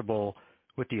comfortable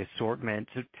with the assortment.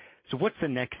 So what's the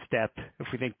next step if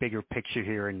we think bigger picture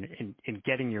here in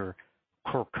getting your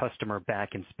core customer back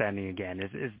and spending again?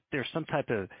 Is there some type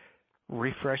of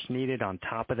refresh needed on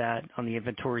top of that on the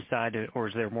inventory side, or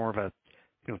is there more of a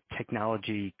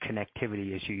technology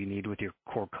connectivity issue you need with your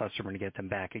core customer to get them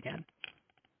back again?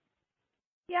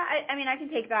 Yeah, I can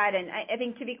take that, and I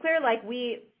think to be clear, like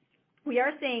we're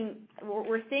seeing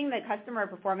the customer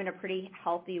perform in a pretty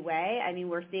healthy way.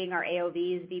 We're seeing our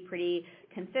AOVs be pretty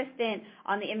consistent.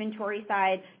 On the inventory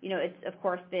side, it's of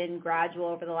course been gradual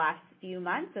over the last few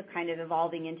months of kind of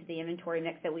evolving into the inventory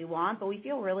mix that we want, but we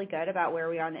feel really good about where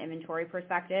we are on the inventory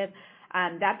perspective.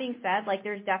 That being said,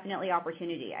 there's definitely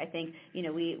opportunity. I think,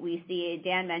 we see,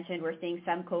 Dan mentioned, we're seeing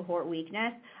some cohort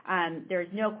weakness. There's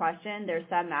no question there's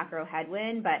some macro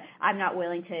headwind, but I'm not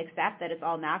willing to accept that it's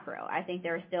all macro. I think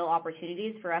there are still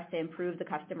opportunities for us to improve the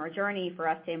customer journey, for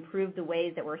us to improve the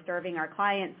ways that we're serving our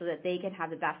clients so that they can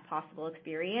have the best possible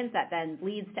experience that then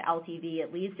leads to LTV,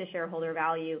 it leads to shareholder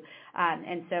value.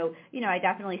 And so, I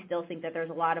definitely still think that there's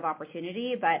a lot of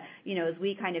opportunity, but, as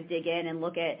we kind of dig in and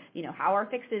look at, how our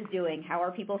Fix is doing, how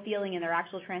are people feeling in their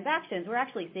actual transactions, we're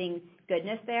actually seeing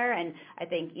goodness there, and I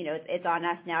think, it's on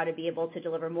us now to be able to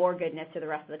deliver more goodness to the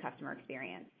rest of the customer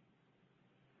experience.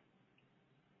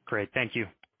 Great, thank you.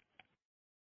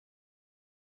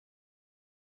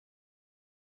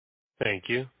 Thank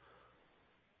you.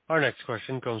 Our next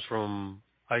question comes from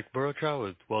Ike Boruchow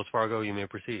with Wells Fargo. You may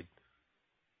proceed.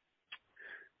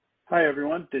 Hi,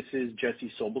 everyone. This is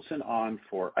Jesse Sobelson on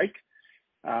for Ike.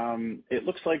 It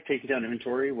looks like taking down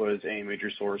inventory was a major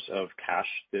source of cash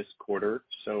this quarter.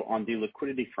 So on the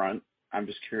liquidity front, I'm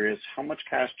just curious, how much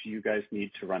cash do you guys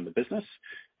need to run the business?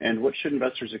 And what should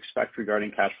investors expect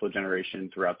regarding cash flow generation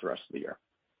throughout the rest of the year?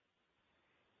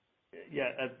 Yeah,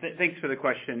 thanks for the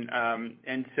question.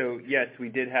 And so, yes, we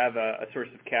did have a source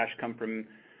of cash come from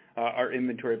our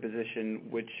inventory position,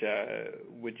 which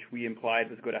we implied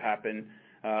was going to happen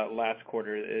last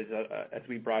quarter as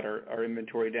we brought our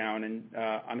inventory down. And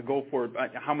on a go forward,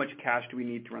 how much cash do we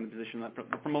need to run the position?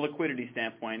 From a liquidity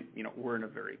standpoint, we're in a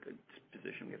very good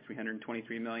position. We have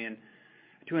 $223 million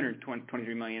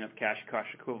of cash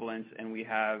equivalents, and we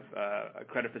have a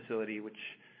credit facility which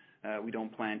we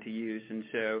don't plan to use. And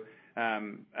so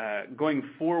going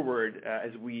forward,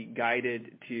 as we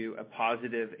guided to a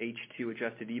positive H2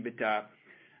 adjusted EBITDA,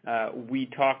 we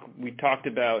talked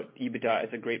about EBITDA as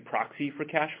a great proxy for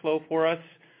cash flow for us,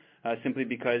 simply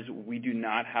because we do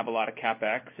not have a lot of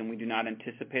CapEx, and we do not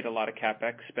anticipate a lot of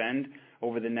CapEx spend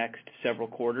over the next several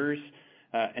quarters.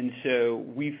 And so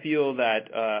we feel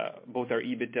that both our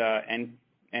EBITDA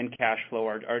and cash flow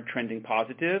are trending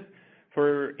positive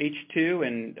for H2,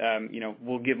 and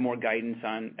we'll give more guidance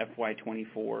on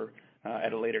FY24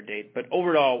 at a later date. But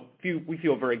overall, we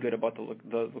feel very good about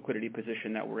the liquidity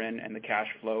position that we're in and the cash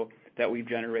flow that we've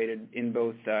generated in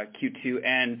both Q2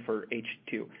 and for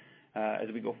H2 as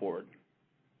we go forward.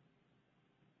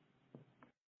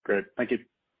 Great. Thank you.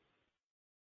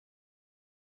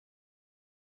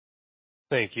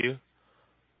 Thank you.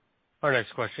 Our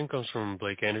next question comes from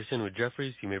Blake Anderson with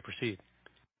Jefferies. You may proceed.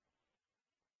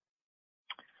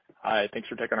 Hi, thanks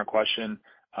for taking our question.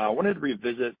 I wanted to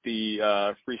revisit the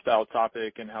Freestyle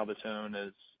topic and how the tone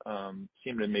has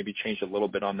seemed to maybe change a little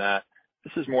bit on that.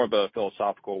 This is more of a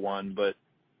philosophical one, but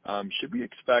should we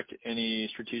expect any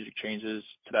strategic changes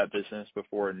to that business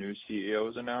before a new CEO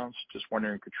is announced? Just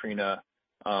wondering, Katrina,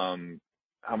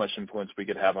 how much influence we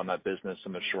could have on that business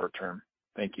in the short term.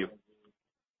 Thank you.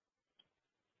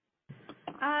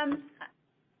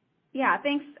 Yeah,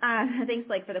 thanks,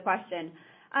 Blake, for the question.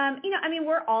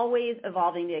 We're always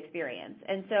evolving the experience.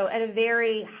 And so at a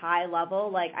very high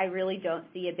level, I really don't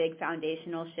see a big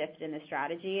foundational shift in the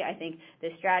strategy. I think the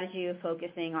strategy of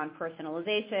focusing on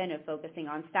personalization, of focusing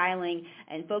on styling,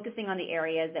 and focusing on the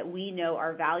areas that we know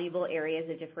are valuable areas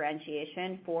of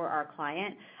differentiation for our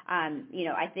client,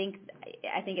 I think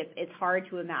it's hard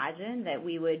to imagine that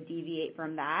we would deviate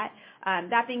from that.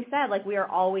 That being said, we are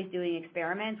always doing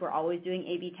experiments. We're always doing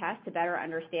A/B tests to better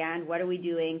understand what are we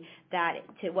doing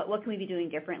what can we be doing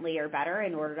differently or better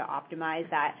in order to optimize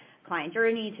that client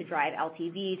journey, to drive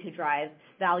LTV, to drive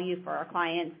value for our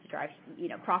clients, to drive,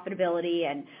 profitability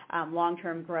and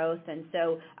long-term growth. And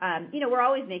so, we're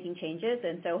always making changes.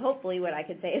 And so hopefully what I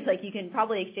could say is you can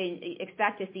probably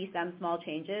expect to see some small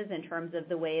changes in terms of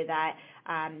the way that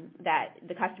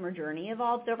the customer journey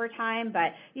evolves over time.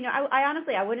 But, I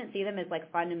honestly wouldn't see them as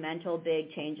fundamental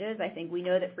big changes. I think we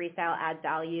know that Freestyle adds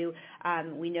value.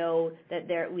 We know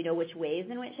which ways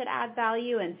in which it adds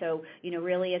value. And so,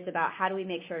 really it's about how do we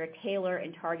make sure to tailor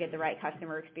and target the right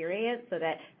customer experience so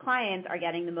that clients are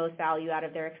getting the most value out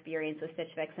of their experience with Stitch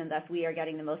Fix, and thus we are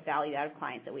getting the most value out of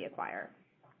clients that we acquire.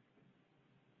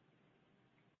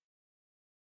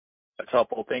 That's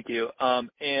helpful. Thank you.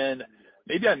 And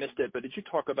maybe I missed it, but did you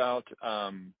talk about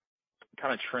kind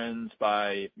of trends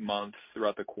by month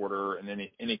throughout the quarter, and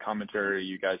any commentary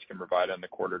you guys can provide on the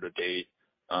quarter to date,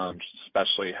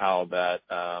 especially how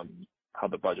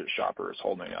the budget shopper is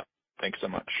holding up? Thanks so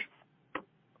much.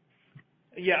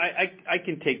 Yeah, I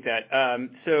can take that.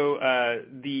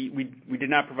 We did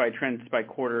not provide trends by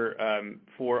quarter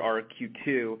for our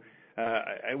Q2.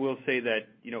 I will say that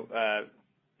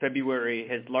February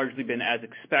has largely been as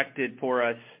expected for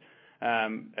us.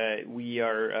 We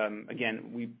are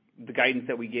the guidance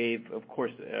that we gave, of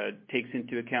course, takes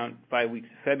into account 5 weeks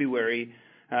of February,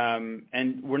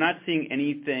 and we're not seeing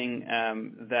anything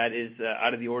that is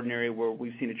out of the ordinary where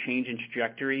we've seen a change in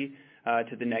trajectory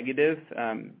to the negative.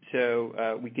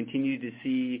 We continue to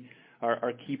see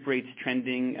our keep rates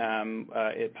trending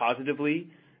positively.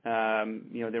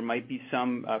 There might be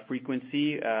some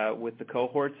frequency with the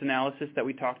cohorts analysis that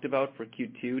we talked about for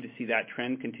Q2 to see that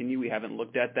trend continue. We haven't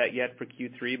looked at that yet for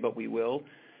Q3, but we will.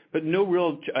 But no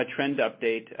real trend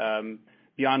update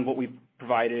beyond what we've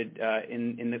provided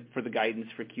for the guidance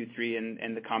for Q3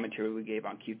 and the commentary we gave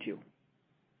on Q2.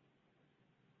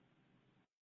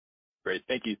 Great.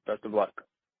 Thank you. Best of luck.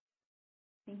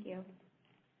 Thank you.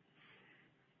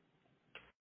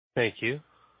 Thank you.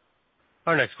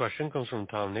 Our next question comes from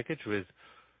Tom Nikic with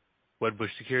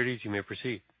Wedbush Securities. You may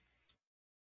proceed.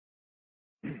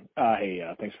 Hey,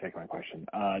 thanks for taking my question.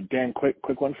 Dan,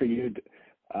 quick one for you.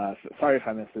 Sorry if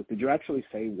I missed this. Did you actually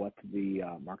say what the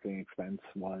marketing expense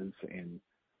was in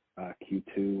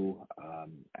Q2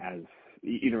 as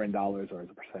either in dollars or as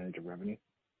a percentage of revenue?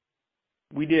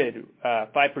 We did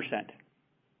 5%.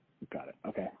 Got it.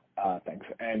 Okay. Thanks.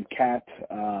 And Kat,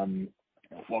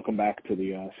 welcome back to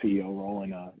the CEO role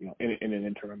in an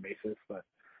interim basis. But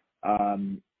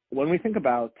when we think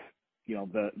about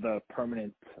the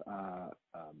permanent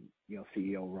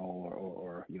CEO role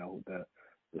or the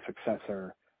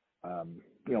successor,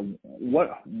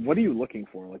 what are you looking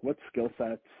for? What skill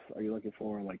sets are you looking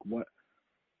for? What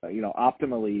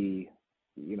optimally,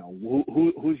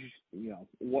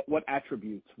 what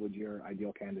attributes would your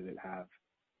ideal candidate have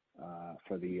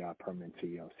for the permanent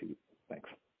CEO seat? Thanks.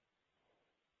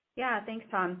 Yeah, thanks,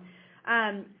 Tom.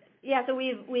 So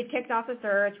we've kicked off a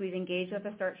search. We've engaged with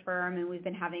a search firm, and we've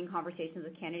been having conversations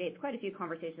with candidates, quite a few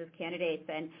conversations with candidates.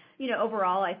 And,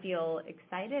 overall, I feel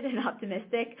excited and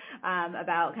optimistic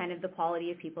about kind of the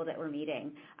quality of people that we're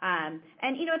meeting. And,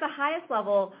 at the highest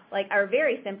level, or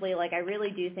very simply, I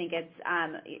really do think it's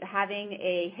having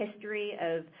a history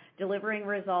of delivering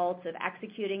results, of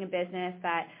executing a business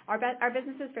that our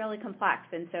business is fairly complex.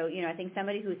 And so, I think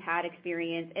somebody who's had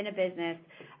experience in a business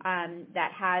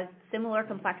that has similar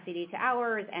complexity to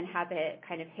ours and has a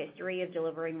kind of history of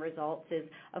delivering results is,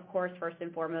 of course, first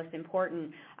and foremost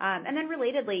important. And then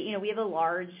relatedly, we have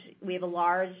a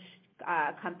large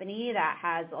company that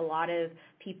has a lot of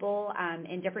people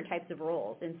in different types of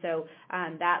roles. And so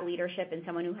that leadership and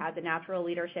someone who has a natural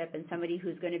leadership and somebody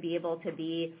who's going to be able to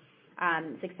be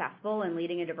successful, and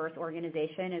leading a diverse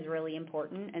organization is really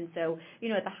important. And so,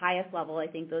 at the highest level, I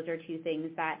think those are two things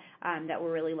that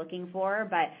we're really looking for.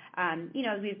 But,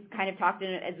 as we've kind of talked,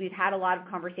 as we've had a lot of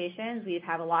conversations, we've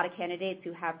had a lot of candidates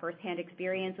who have firsthand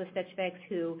experience with Stitch Fix,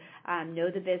 who know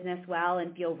the business well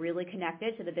and feel really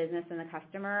connected to the business and the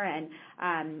customer. And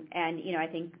I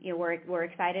think, we're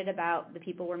excited about the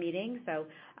people we're meeting. So,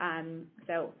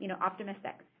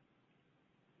 optimistic.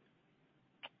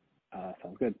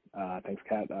 Sounds good. Thanks,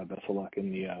 Kat. Best of luck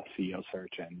in the CEO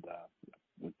search and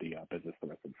with the business the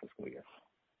rest of the fiscal year.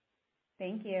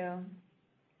 Thank you.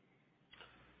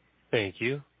 Thank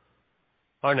you.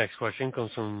 Our next question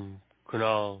comes from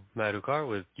Kunal Madhukar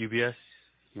with UBS.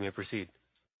 You may proceed.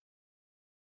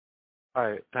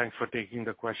 Hi. Thanks for taking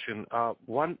the question.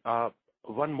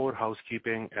 One more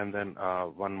housekeeping and then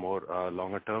one more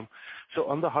longer term. So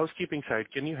on the housekeeping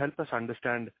side, can you help us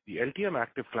understand the LTM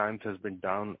active clients has been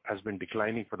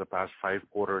declining for the past 5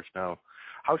 quarters now.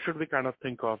 How should we kind of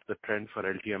think of the trend for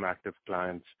LTM active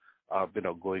clients,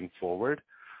 going forward?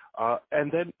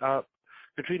 And then,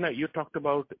 Katrina, you talked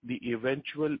about the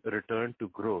eventual return to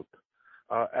growth,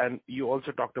 and you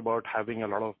also talked about having a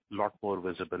lot more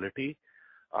visibility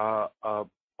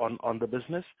on the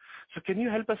business. So can you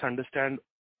help us understand,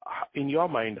 in your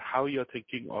mind, how you're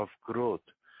thinking of growth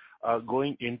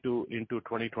going into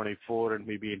 2024 and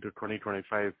maybe into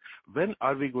 2025? When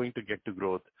are we going to get to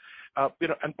growth?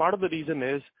 And part of the reason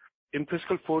is in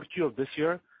fiscal 4Q of this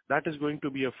year, that is going to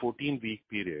be a 14-week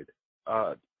period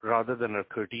rather than a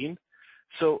 13.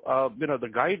 So, the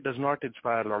guide does not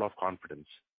inspire a lot of confidence.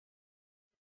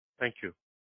 Thank you.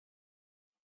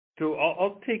 So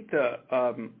I'll take the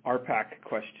RPAC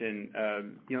question.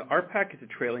 RPAC is a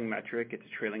trailing metric. It's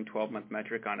a trailing 12-month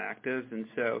metric on actives, and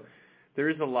so there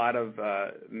is a lot of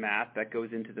math that goes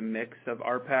into the mix of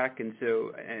RPAC.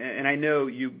 And I know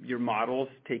your models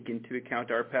take into account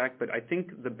RPAC, but I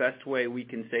think the best way we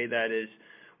can say that is,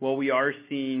 while we are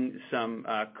seeing some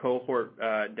cohort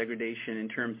degradation in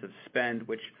terms of spend,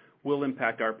 which will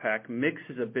impact RPAC, mix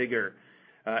is a bigger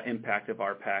impact of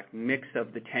RPAC, mix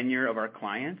of the tenure of our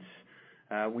clients.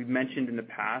 We've mentioned in the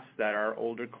past that our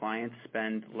older clients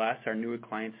spend less, our newer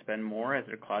clients spend more as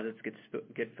their closets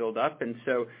get filled up. And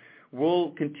so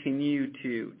we'll continue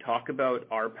to talk about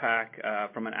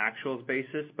RPAC from an actuals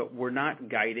basis, but we're not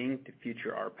guiding to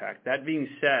future RPAC. That being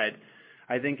said,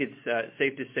 I think it's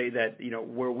safe to say that,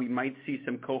 where we might see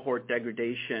some cohort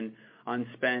degradation on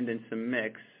spend and some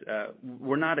mix,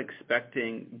 we're not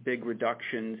expecting big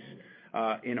reductions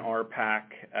in RPAC,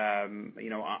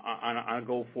 on a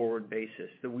go-forward basis.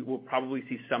 So we will probably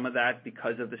see some of that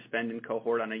because of the spend and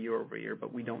cohort on a year-over-year,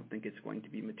 but we don't think it's going to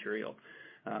be material.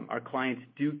 Our clients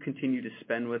do continue to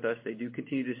spend with us. They do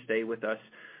continue to stay with us.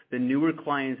 The newer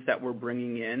clients that we're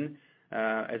bringing in,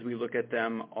 as we look at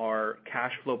them, are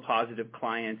cash flow positive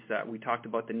clients that we talked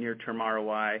about, the near-term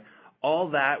ROI. All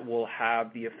that will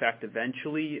have the effect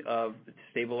eventually of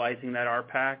stabilizing that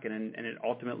RPAC and it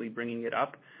ultimately bringing it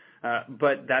up.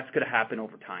 But that's going to happen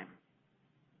over time.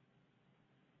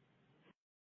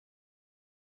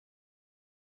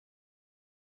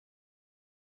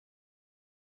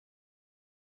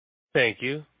 Thank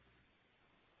you.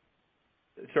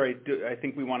 Sorry, I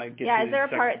think we want to get to is there a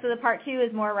part? So the part 2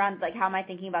 is more around how am I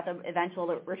thinking about the eventual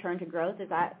return to growth? Is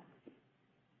that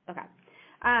okay?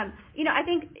 Dan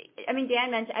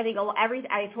mentioned. I think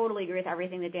I totally agree with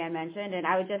everything that Dan mentioned, and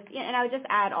I would just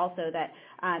add also that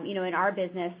in our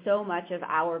business, so much of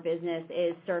our business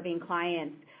is serving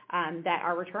clients that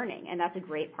are returning, and that's a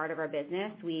great part of our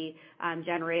business. We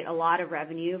generate a lot of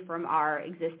revenue from our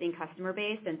existing customer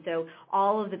base, and so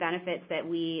all of the benefits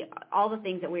all the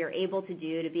things that we are able to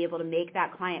do to be able to make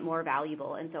that client more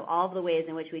valuable, and so all of the ways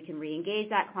in which we can re-engage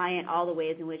that client, all the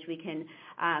ways in which we can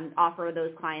offer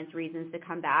those clients reasons to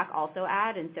come back also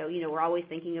add. And so, we're always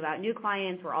thinking about new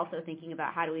clients. We're also thinking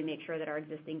about how do we make sure that our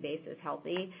existing base is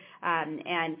healthy.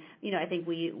 I think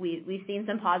we've seen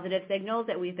some positive signals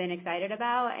that we've been excited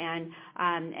about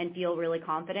and feel really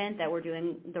confident that we're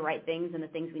doing the right things and the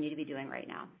things we need to be doing right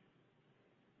now.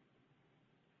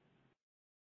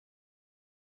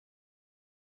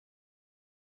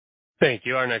 Thank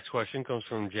you. Our next question comes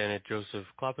from Janet Joseph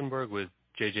Kloppenburg with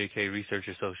JJK Research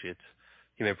Associates.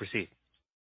 You may proceed.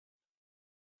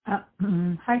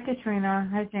 Hi, Katrina.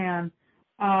 Hi, Dan.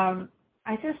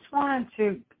 I just wanted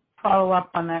to follow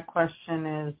up on that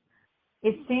question.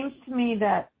 It seems to me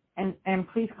that, and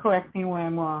please correct me where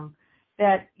I'm wrong,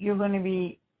 that you're going to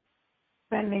be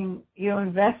spending, your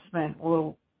investment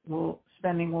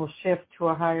spending will shift to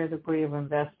a higher degree of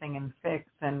investing in Fix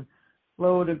and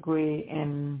lower degree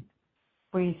in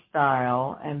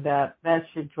Freestyle, and that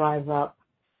should drive up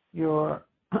your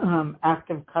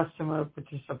active customer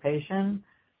participation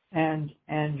and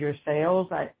your sales.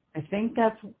 I think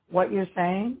that's what you're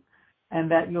saying, and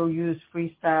that you'll use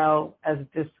Freestyle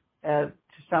to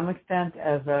some extent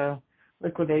as a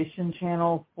liquidation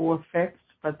channel for Fix,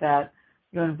 but that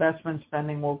your investment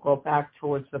spending will go back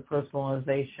towards the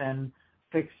personalization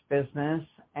Fix business,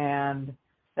 and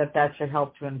that should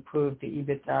help to improve the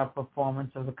EBITDA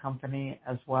performance of the company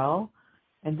as well.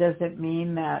 And does it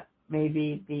mean that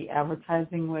maybe the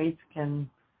advertising rates can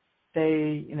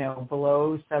stay,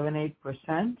 below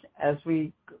 7-8% as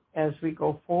we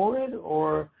go forward,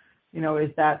 or,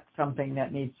 is that something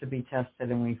that needs to be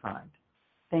tested and refined?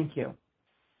 Thank you.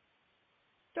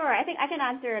 Sure. I think I can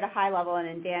answer at a high level, and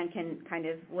then Dan can kind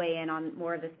of weigh in on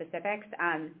more of the specifics.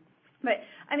 But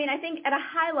I think at a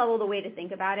high level, the way to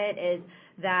think about it is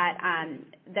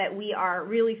that we are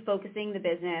really focusing the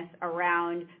business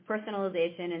around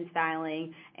personalization and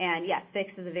styling. And yes,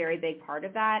 Fix is a very big part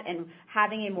of that. And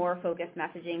having a more focused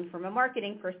messaging from a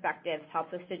marketing perspective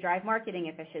helps us to drive marketing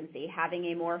efficiency. Having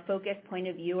a more focused point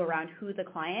of view around who the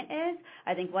client is.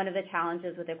 I think one of the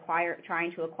challenges with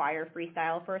trying to acquire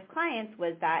Freestyle first clients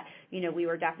was that, we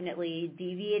were definitely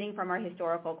deviating from our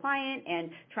historical client and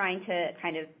trying to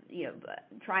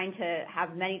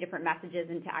have many different messages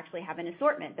and to actually have an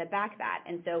assortment that back that.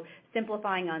 And so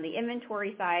simplifying on the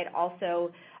inventory side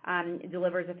also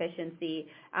delivers efficiency.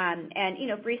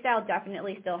 Freestyle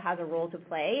definitely still has a role to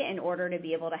play in order to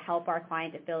be able to help our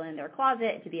client to fill in their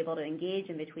closet, to be able to engage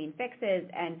in between fixes.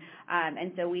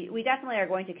 And so we definitely are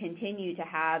going to continue to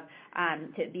have,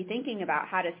 to be thinking about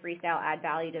how does Freestyle add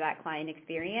value to that client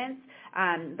experience.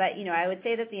 But I would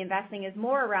say that the investing is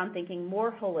more around thinking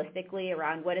more holistically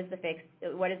around what is the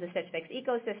Stitch Fix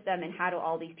ecosystem and how do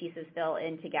all these pieces fill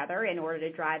in together in order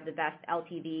to drive the best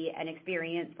LTV and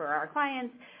experience for our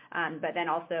clients, but then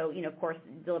also, of course,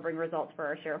 delivering results for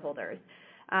our shareholders.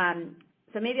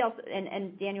 So maybe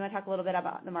and Dan, you want to talk a little bit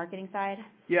about the marketing side?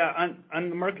 Yeah, on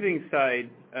the marketing side,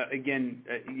 again,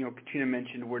 Katrina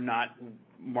mentioned we're not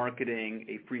marketing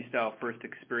a Freestyle first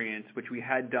experience, which we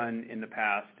had done in the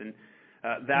past, and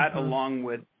that along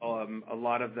with a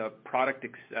lot of the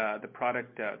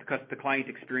client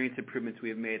experience improvements we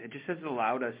have made, it just has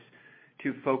allowed us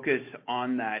to focus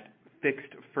on that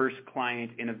fixed first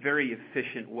client in a very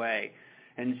efficient way.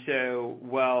 And so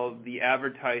while the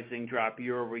advertising drop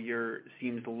year over year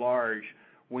seems large,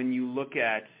 when you look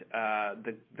at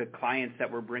the clients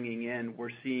that we're bringing in, we're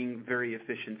seeing very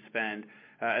efficient spend.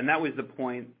 And that was the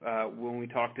point when we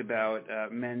talked about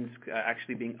men's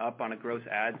actually being up on a gross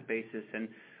ads basis and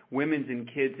women's and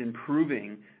kids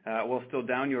improving, while still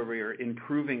down year over year,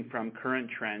 improving from current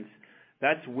trends.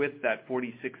 That's with that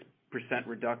 46%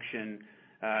 reduction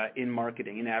in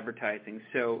marketing, in advertising.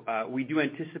 So we do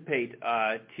anticipate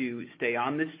to stay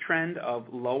on this trend of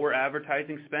lower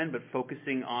advertising spend, but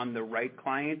focusing on the right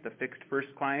client, the fixed first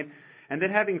client, and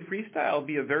then having Freestyle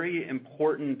be a very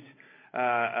important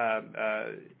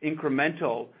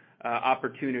incremental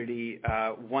opportunity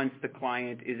once the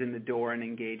client is in the door and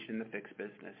engaged in the Fix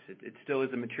business. It still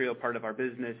is a material part of our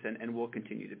business and will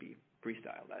continue to be.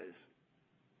 Freestyle, that is.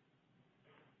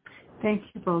 Thank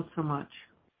you both so much.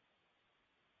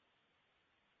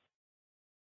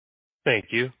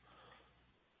 Thank you.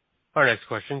 Our next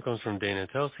question comes from Dana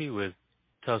Telsey with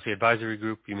Telsey Advisory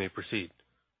Group. You may proceed.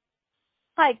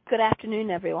 Hi, good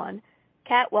afternoon, everyone.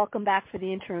 Kat, welcome back for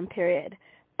the interim period.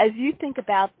 As you think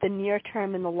about the near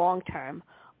term and the long term,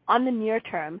 on the near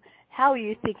term, how are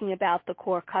you thinking about the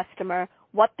core customer,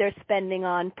 what they're spending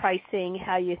on, pricing,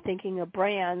 how you're thinking of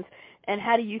brands, and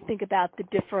how do you think about the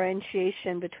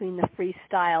differentiation between the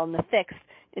Freestyle and the Fix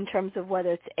in terms of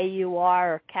whether it's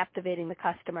AUR or captivating the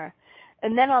customer?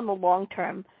 And then on the long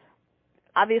term,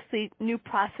 obviously new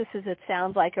processes, it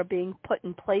sounds like, are being put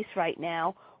in place right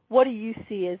now. What do you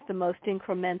see as the most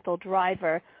incremental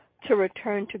driver to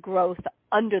return to growth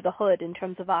under the hood in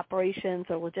terms of operations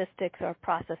or logistics or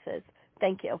processes?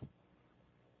 Thank you.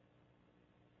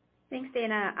 Thanks,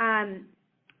 Dana.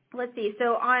 Let's see.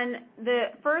 So on the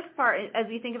first part, as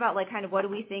we think about kind of what are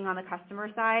we seeing on the customer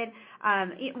side,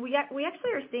 we actually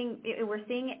are seeing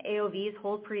AOVs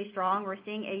hold pretty strong. We're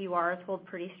seeing AURs hold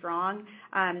pretty strong.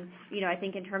 I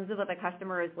think in terms of what the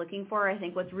customer is looking for, I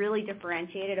think what's really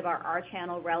differentiated about our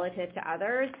channel relative to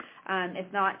others,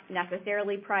 it's not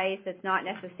necessarily price. It's not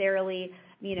necessarily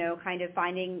kind of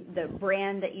finding the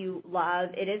brand that you love,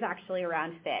 it is actually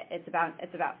around fit. It's about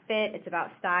fit, it's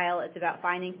about style, it's about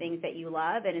finding things that you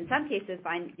love, and in some cases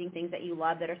finding things that you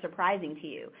love that are surprising to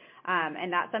you.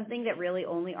 And that's something that really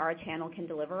only our channel can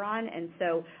deliver on. And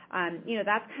so,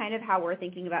 that's kind of how we're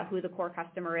thinking about who the core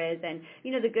customer is. And,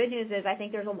 the good news is I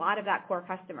think there's a lot of that core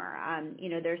customer.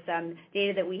 There's some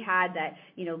data that we had that,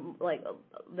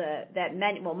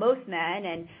 most men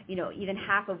and, even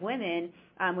half of women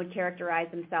would characterize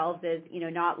themselves as,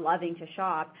 not loving to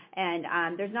shop.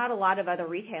 And there's not a lot of other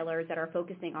retailers that are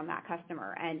focusing on that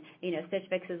customer. And, Stitch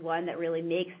Fix is one that really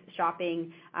makes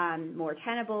shopping more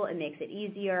tenable. It makes it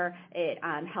easier. It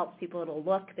helps people to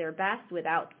look their best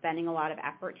without spending a lot of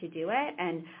effort to do it.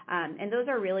 And those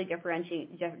are really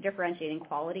differentiating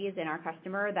qualities in our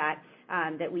customer that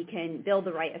we can build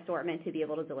the right assortment to be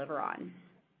able to deliver on.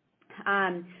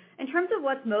 In terms of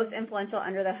what's most influential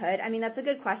under the hood, that's a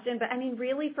good question, but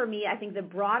really for me, I think the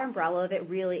broad umbrella of it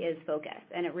really is focus,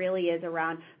 and it really is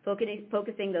around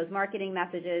focusing those marketing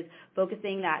messages,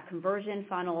 focusing that conversion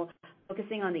funnel,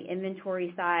 focusing on the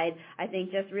inventory side. I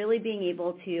think just really being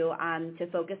able to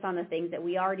focus on the things that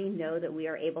we already know that we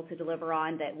are able to deliver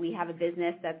on, that we have a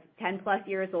business that's 10 plus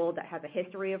years old, that has a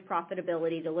history of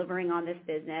profitability, delivering on this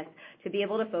business, to be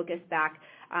able to focus back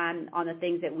on the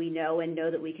things that we know and know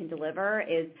that we can deliver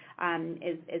is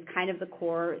kind of the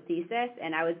core thesis.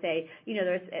 And I would say,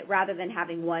 there's, rather than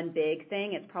having one big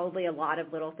thing, it's probably a lot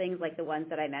of little things like the ones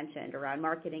that I mentioned around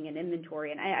marketing and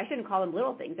inventory. And I shouldn't call them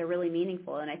little things; they're really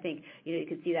meaningful. And I think you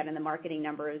could see that in the marketing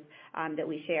numbers that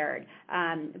we shared.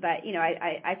 But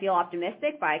I feel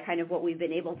optimistic by kind of what we've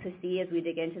been able to see as we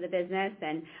dig into the business,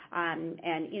 and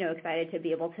excited to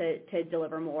be able to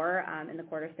deliver more in the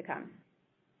quarters to come.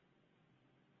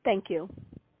 Thank you.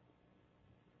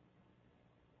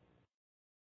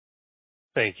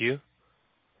 Thank you.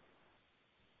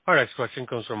 Our next question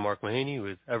comes from Mark Mahaney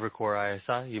with Evercore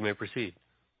ISI. You may proceed.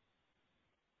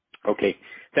 Okay,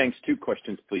 thanks. 2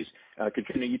 questions, please.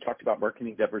 Katrina, you talked about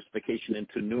marketing diversification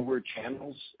into newer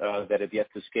channels that have yet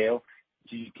to scale.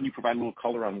 Can you provide a little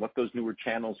color on what those newer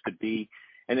channels could be?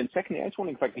 And then secondly, I was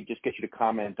wondering if I could just get you to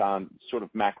comment on sort of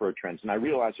macro trends. And I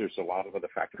realize there's a lot of other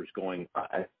factors going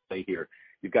at play here.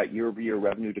 You've got year-over-year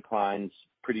revenue declines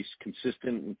pretty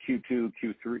consistent in Q1,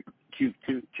 Q2,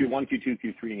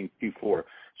 Q3, and Q4.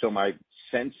 So my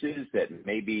sense is that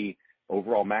maybe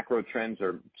overall macro trends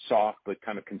are soft, but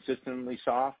kind of consistently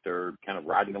soft, or kind of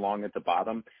riding along at the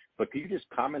bottom. But can you just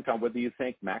comment on whether you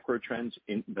think macro trends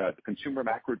in the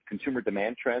consumer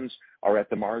demand trends are at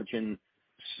the margin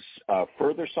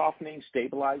further softening,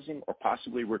 stabilizing, or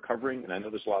possibly recovering? And I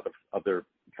know there's a lot of other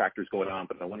factors going on,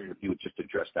 but I wondered if you would just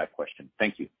address that question.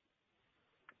 Thank you.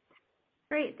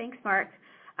 Great. Thanks, Mark.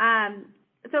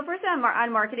 So first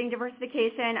on marketing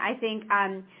diversification, I think,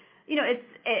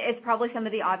 it's probably some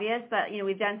of the obvious, but,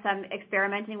 we've done some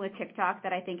experimenting with TikTok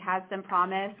that I think has some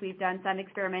promise. We've done some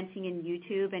experimenting in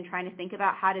YouTube and trying to think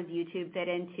about how does YouTube fit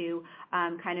into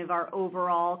kind of our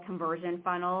overall conversion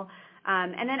funnel.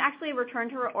 And then actually return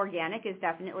to organic is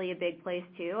definitely a big place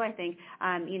too. I think,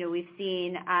 we've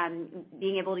seen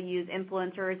being able to use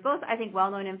influencers, both I think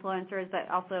well-known influencers, but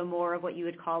also more of what you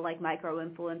would call like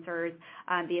micro-influencers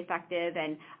be effective.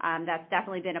 And that's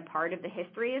definitely been a part of the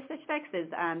history of Stitch Fix is,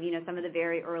 some of the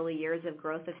very early years of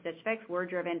growth of Stitch Fix were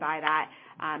driven by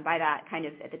that kind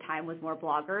of at the time was more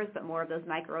bloggers, but more of those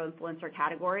micro-influencer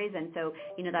categories. And so,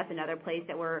 that's another place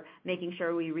that we're making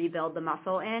sure we rebuild the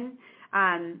muscle in.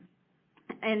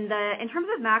 And in terms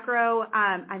of macro,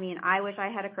 I wish I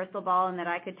had a crystal ball and that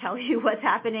I could tell you what's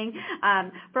happening.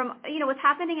 From what's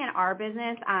happening in our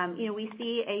business, we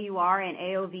see AUR and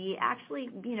AOV actually,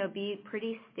 be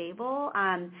pretty stable.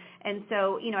 And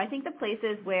so, I think the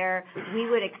places where we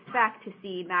would expect to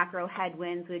see macro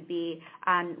headwinds would be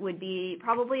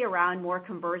probably around more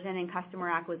conversion and customer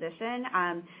acquisition.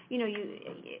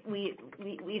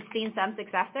 We've seen some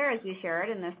success there as we shared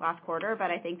in this last quarter,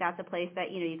 but I think that's a place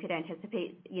that, you could anticipate,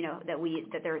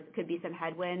 that there could be some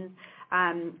headwinds.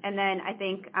 And then I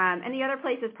think, and the other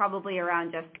place is probably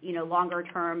around just, longer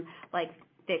term, like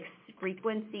Fix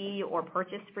frequency or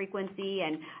purchase frequency.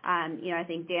 And, I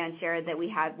think Dan shared that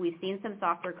we've seen some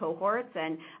softer cohorts,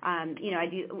 and,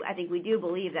 I think we do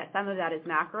believe that some of that is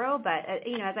macro, but,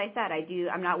 as I said,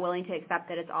 I'm not willing to accept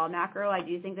that it's all macro. I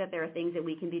do think that there are things that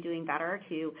we can be doing better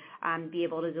to be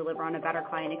able to deliver on a better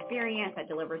client experience that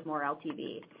delivers more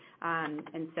LTV.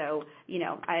 And so,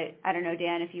 I don't know,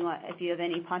 Dan, if you have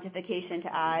any pontification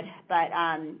to add, but,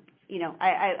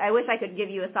 I wish I could give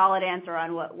you a solid answer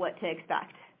on what to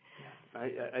expect.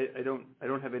 I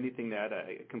don't have anything to add.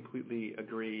 I completely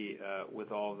agree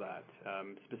with all of that.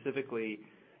 Specifically,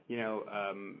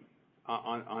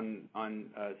 on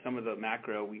some of the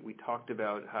macro, we talked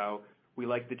about how we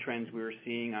like the trends we were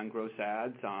seeing on gross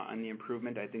adds, on the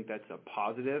improvement. I think that's a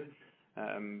positive.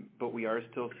 But we are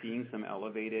still seeing some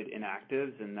elevated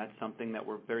inactives, and that's something that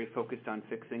we're very focused on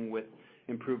fixing with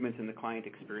improvements in the client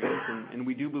experience. And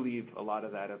we do believe a lot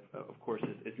of that, of course,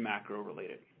 is macro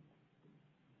related.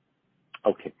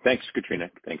 Okay. Thanks, Katrina.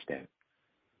 Thanks, Dan.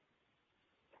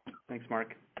 Thanks,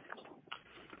 Mark.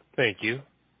 Thank you.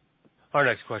 Our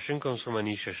next question comes from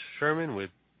Anisha Sherman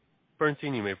with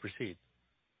Bernstein. You may proceed.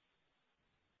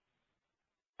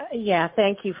 Yeah,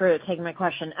 thank you for taking my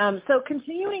question. So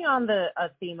continuing on the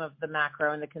theme of the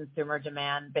macro and the consumer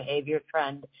demand behavior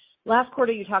trend, last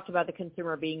quarter you talked about the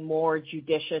consumer being more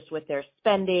judicious with their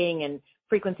spending and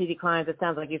frequency declines. It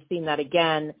sounds like you've seen that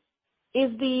again.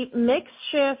 Is the mix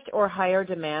shift or higher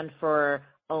demand for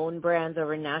own brands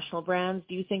over national brands,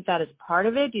 do you think that is part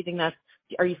of it?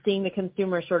 Are you seeing the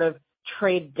consumer sort of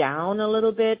trade down a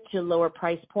little bit to lower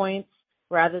price points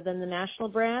rather than the national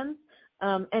brands?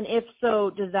 And if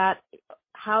so, does that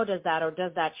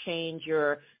change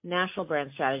your national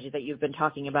brand strategy that you've been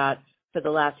talking about for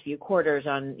the last few quarters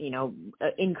on,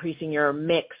 increasing your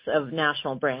mix of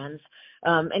national brands?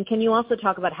 And can you also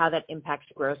talk about how that impacts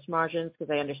gross margins?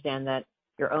 Because I understand that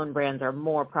your own brands are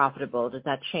more profitable. Does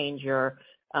that change your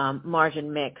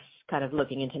margin mix kind of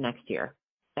looking into next year?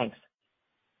 Thanks.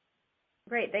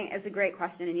 Great. It's a great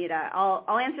question, Anita.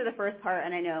 I'll answer the first part,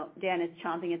 and I know Dan is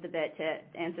chomping at the bit to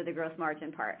answer the gross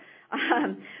margin part.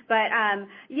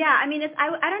 Yeah, I mean, I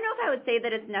don't know if I would say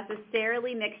that it's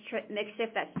necessarily mix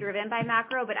shift that's driven by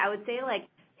macro, but I would say, like,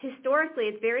 historically,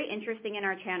 it's very interesting in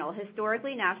our channel.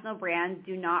 Historically, national brands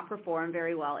do not perform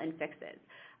very well in Fixes.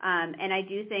 And I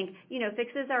do think,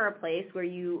 Fixes are a place where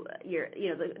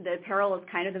the apparel is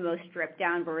kind of the most stripped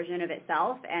down version of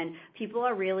itself, and people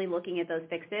are really looking at those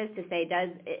Fixes to say,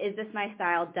 is this my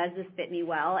style? Does this fit me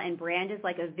well? And brand is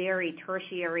like a very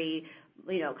tertiary,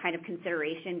 kind of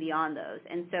consideration beyond those.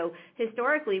 And so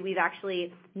historically, we've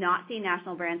actually not seen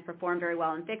national brands perform very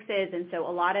well in Fixes. And so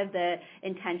a lot of the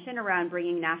intention around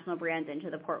bringing national brands into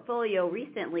the portfolio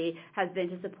recently has been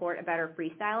to support a better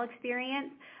Freestyle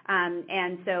experience.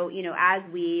 And so,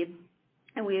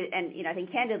 I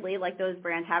think candidly, like, those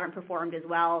brands haven't performed as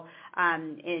well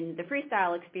in the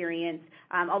Freestyle experience,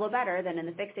 although better than in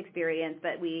the Fix experience.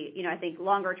 But I think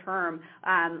longer term,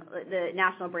 the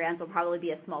national brands will probably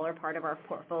be a smaller part of our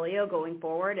portfolio going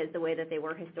forward, as the way that they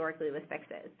were historically with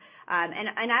Fixes.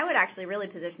 And I would actually really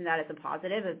position that as a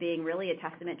positive of being really a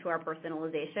testament to our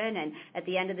personalization. And at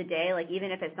the end of the day, like,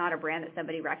 even if it's not a brand that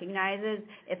somebody recognizes,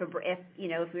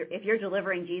 if you're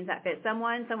delivering jeans that fit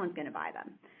someone's going to buy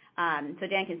them. So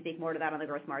Dan can speak more to that on the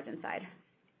gross margin side.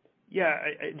 Yeah,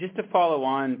 just to follow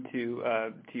on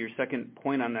to your second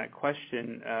point on that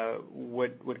question,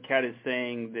 what Kat is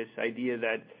saying, this idea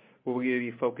that we're going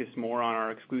to be focused more on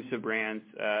our exclusive brands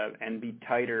and be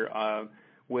tighter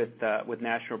with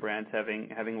national brands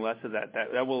having less of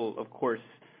that will, of course,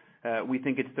 we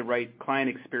think it's the right client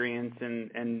experience,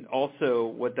 and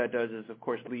also what that does is, of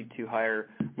course, lead to higher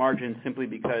margins, simply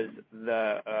because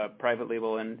the private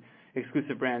label and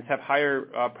exclusive brands have higher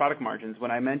product margins.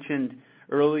 When I mentioned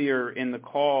earlier in the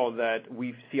call that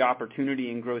we see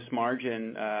opportunity in gross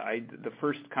margin, the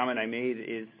first comment I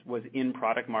made was in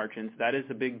product margins. That is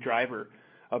a big driver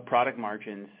of product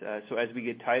margins. So as we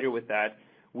get tighter with that,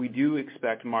 we do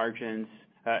expect margins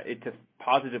it to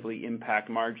positively impact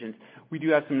margins. We do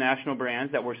have some national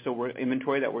brands that we're still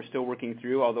inventory that we're still working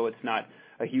through, although it's not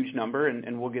a huge number,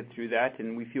 and we'll get through that.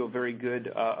 And we feel very good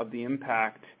of the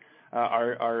impact.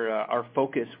 Our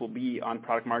focus will be on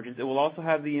product margins. It will also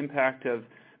have the impact of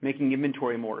making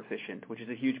inventory more efficient, which is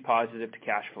a huge positive to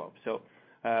cash flow. So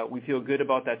we feel good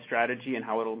about that strategy and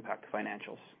how it'll impact the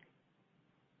financials.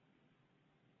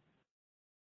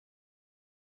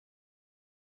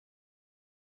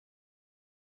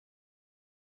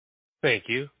 Thank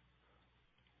you.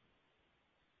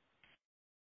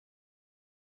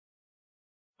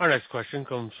 Our next question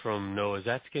comes from Noah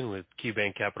Zatzkin with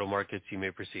KeyBanc Capital Markets. You may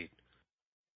proceed.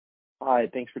 Hi,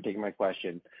 thanks for taking my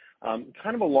question.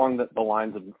 Kind of along the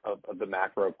lines of the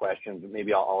macro questions, but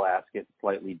maybe I'll ask it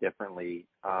slightly differently.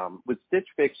 With Stitch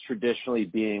Fix traditionally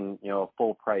being, a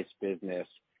full price business,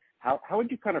 how would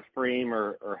you kind of frame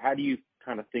or how do you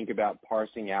kind of think about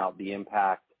parsing out the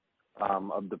impact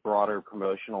of the broader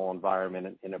promotional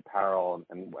environment in apparel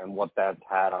and what that's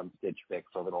had on Stitch Fix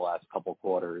over the last couple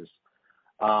quarters?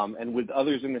 And with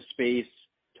others in the space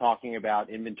talking about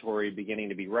inventory beginning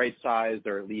to be right-sized,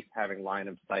 or at least having line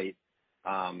of sight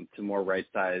to more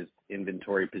right-sized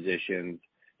inventory positions,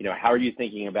 how are you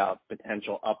thinking about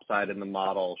potential upside in the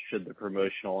model should the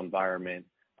promotional environment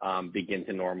begin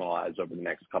to normalize over the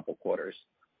next couple quarters?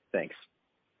 Thanks.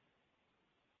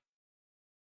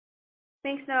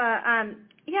 Thanks, Noah.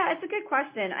 Yeah, it's a good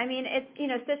question. I mean, it's,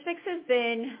 Stitch Fix has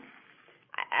been,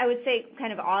 I would say,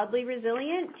 kind of oddly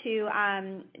resilient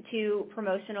to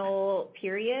promotional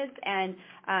periods. And,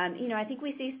 I think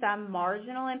we see some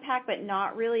marginal impact, but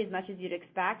not really as much as you'd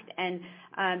expect. And,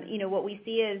 what we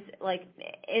see is, like,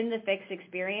 in the Fix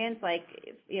experience, like,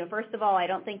 first of all, I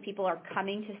don't think people are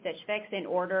coming to Stitch Fix in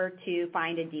order to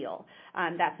find a deal.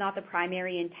 That's not the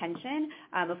primary intention.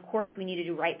 Of course, we need to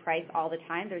do right price all the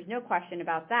time. There's no question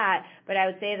about that. But I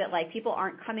would say that, like, people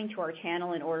aren't coming to our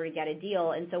channel in order to get a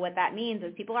deal. And so what that means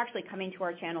is people are actually coming to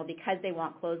our channel because they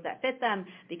want clothes that fit them,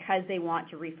 because they want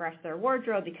to refresh their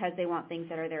wardrobe, because they want things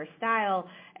that are their style.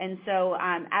 And so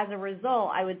as a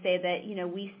result, I would say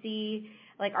that, we see,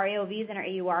 like, our AOVs and our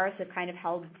AURs have kind of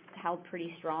held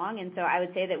pretty strong. And so I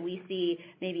would say that we see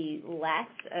maybe less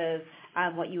of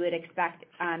what you would expect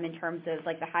in terms of,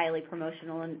 like, the highly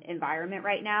promotional environment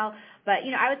right now. But,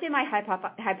 I would say my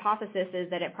hypothesis is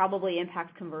that it probably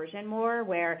impacts conversion more,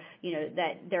 where,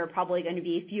 that there are probably going to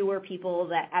be fewer people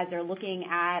that, as they're looking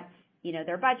at,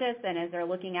 their budgets, and as they're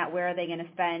looking at where are they going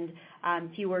to spend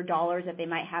fewer dollars that they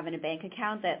might have in a bank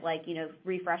account, that, like,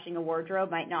 refreshing a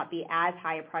wardrobe might not be as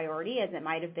high a priority as it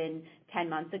might have been 10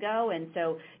 months ago. And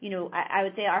so, I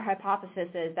would say our hypothesis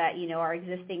is that, our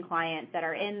existing clients that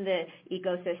are in the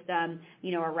ecosystem,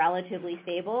 are relatively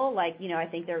stable. Like, I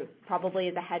think there probably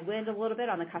is a headwind a little bit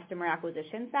on the customer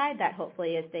acquisition side that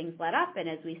hopefully as things let up and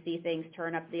as we see things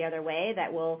turn up the other way,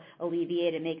 that will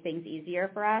alleviate and make things easier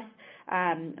for us.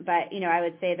 But, I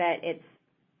would say that it's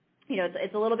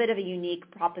a little bit of a unique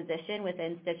proposition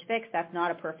within Stitch Fix. That's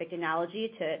not a perfect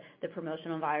analogy to the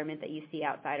promotional environment that you see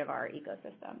outside of our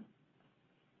ecosystem.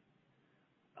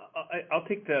 I'll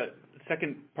take the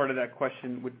second part of that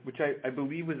question, which I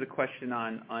believe was a question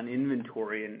on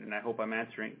inventory, and I hope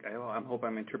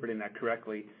I'm interpreting that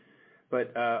correctly.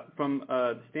 But from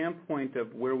a standpoint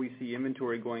of where we see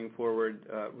inventory going forward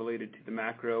related to the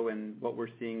macro and what we're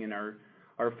seeing in our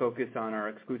focus on our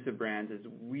exclusive brands, is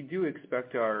we do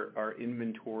expect our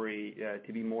inventory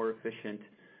to be more efficient.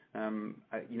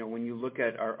 When you look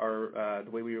at our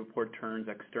the way we report turns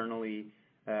externally,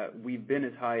 we've been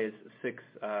as high as 6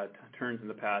 turns in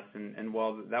the past, and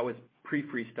while that was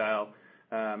pre-Freestyle,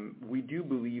 we do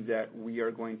believe that we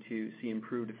are going to see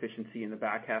improved efficiency in the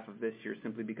back half of this year,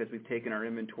 simply because we've taken our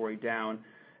inventory down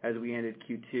as we ended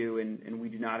Q2, and we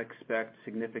do not expect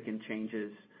significant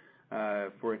changes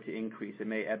for it to increase. It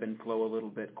may ebb and flow a little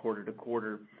bit quarter to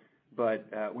quarter, but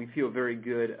we feel very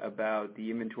good about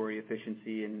the inventory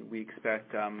efficiency, and we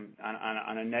expect on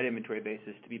a net inventory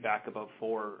basis to be back above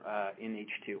 4 in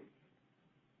H2.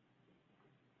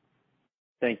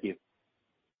 Thank you.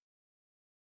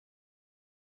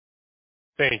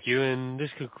 Thank you, and this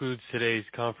concludes today's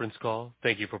conference call.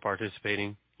 Thank you for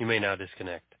participating. You may now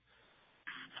disconnect.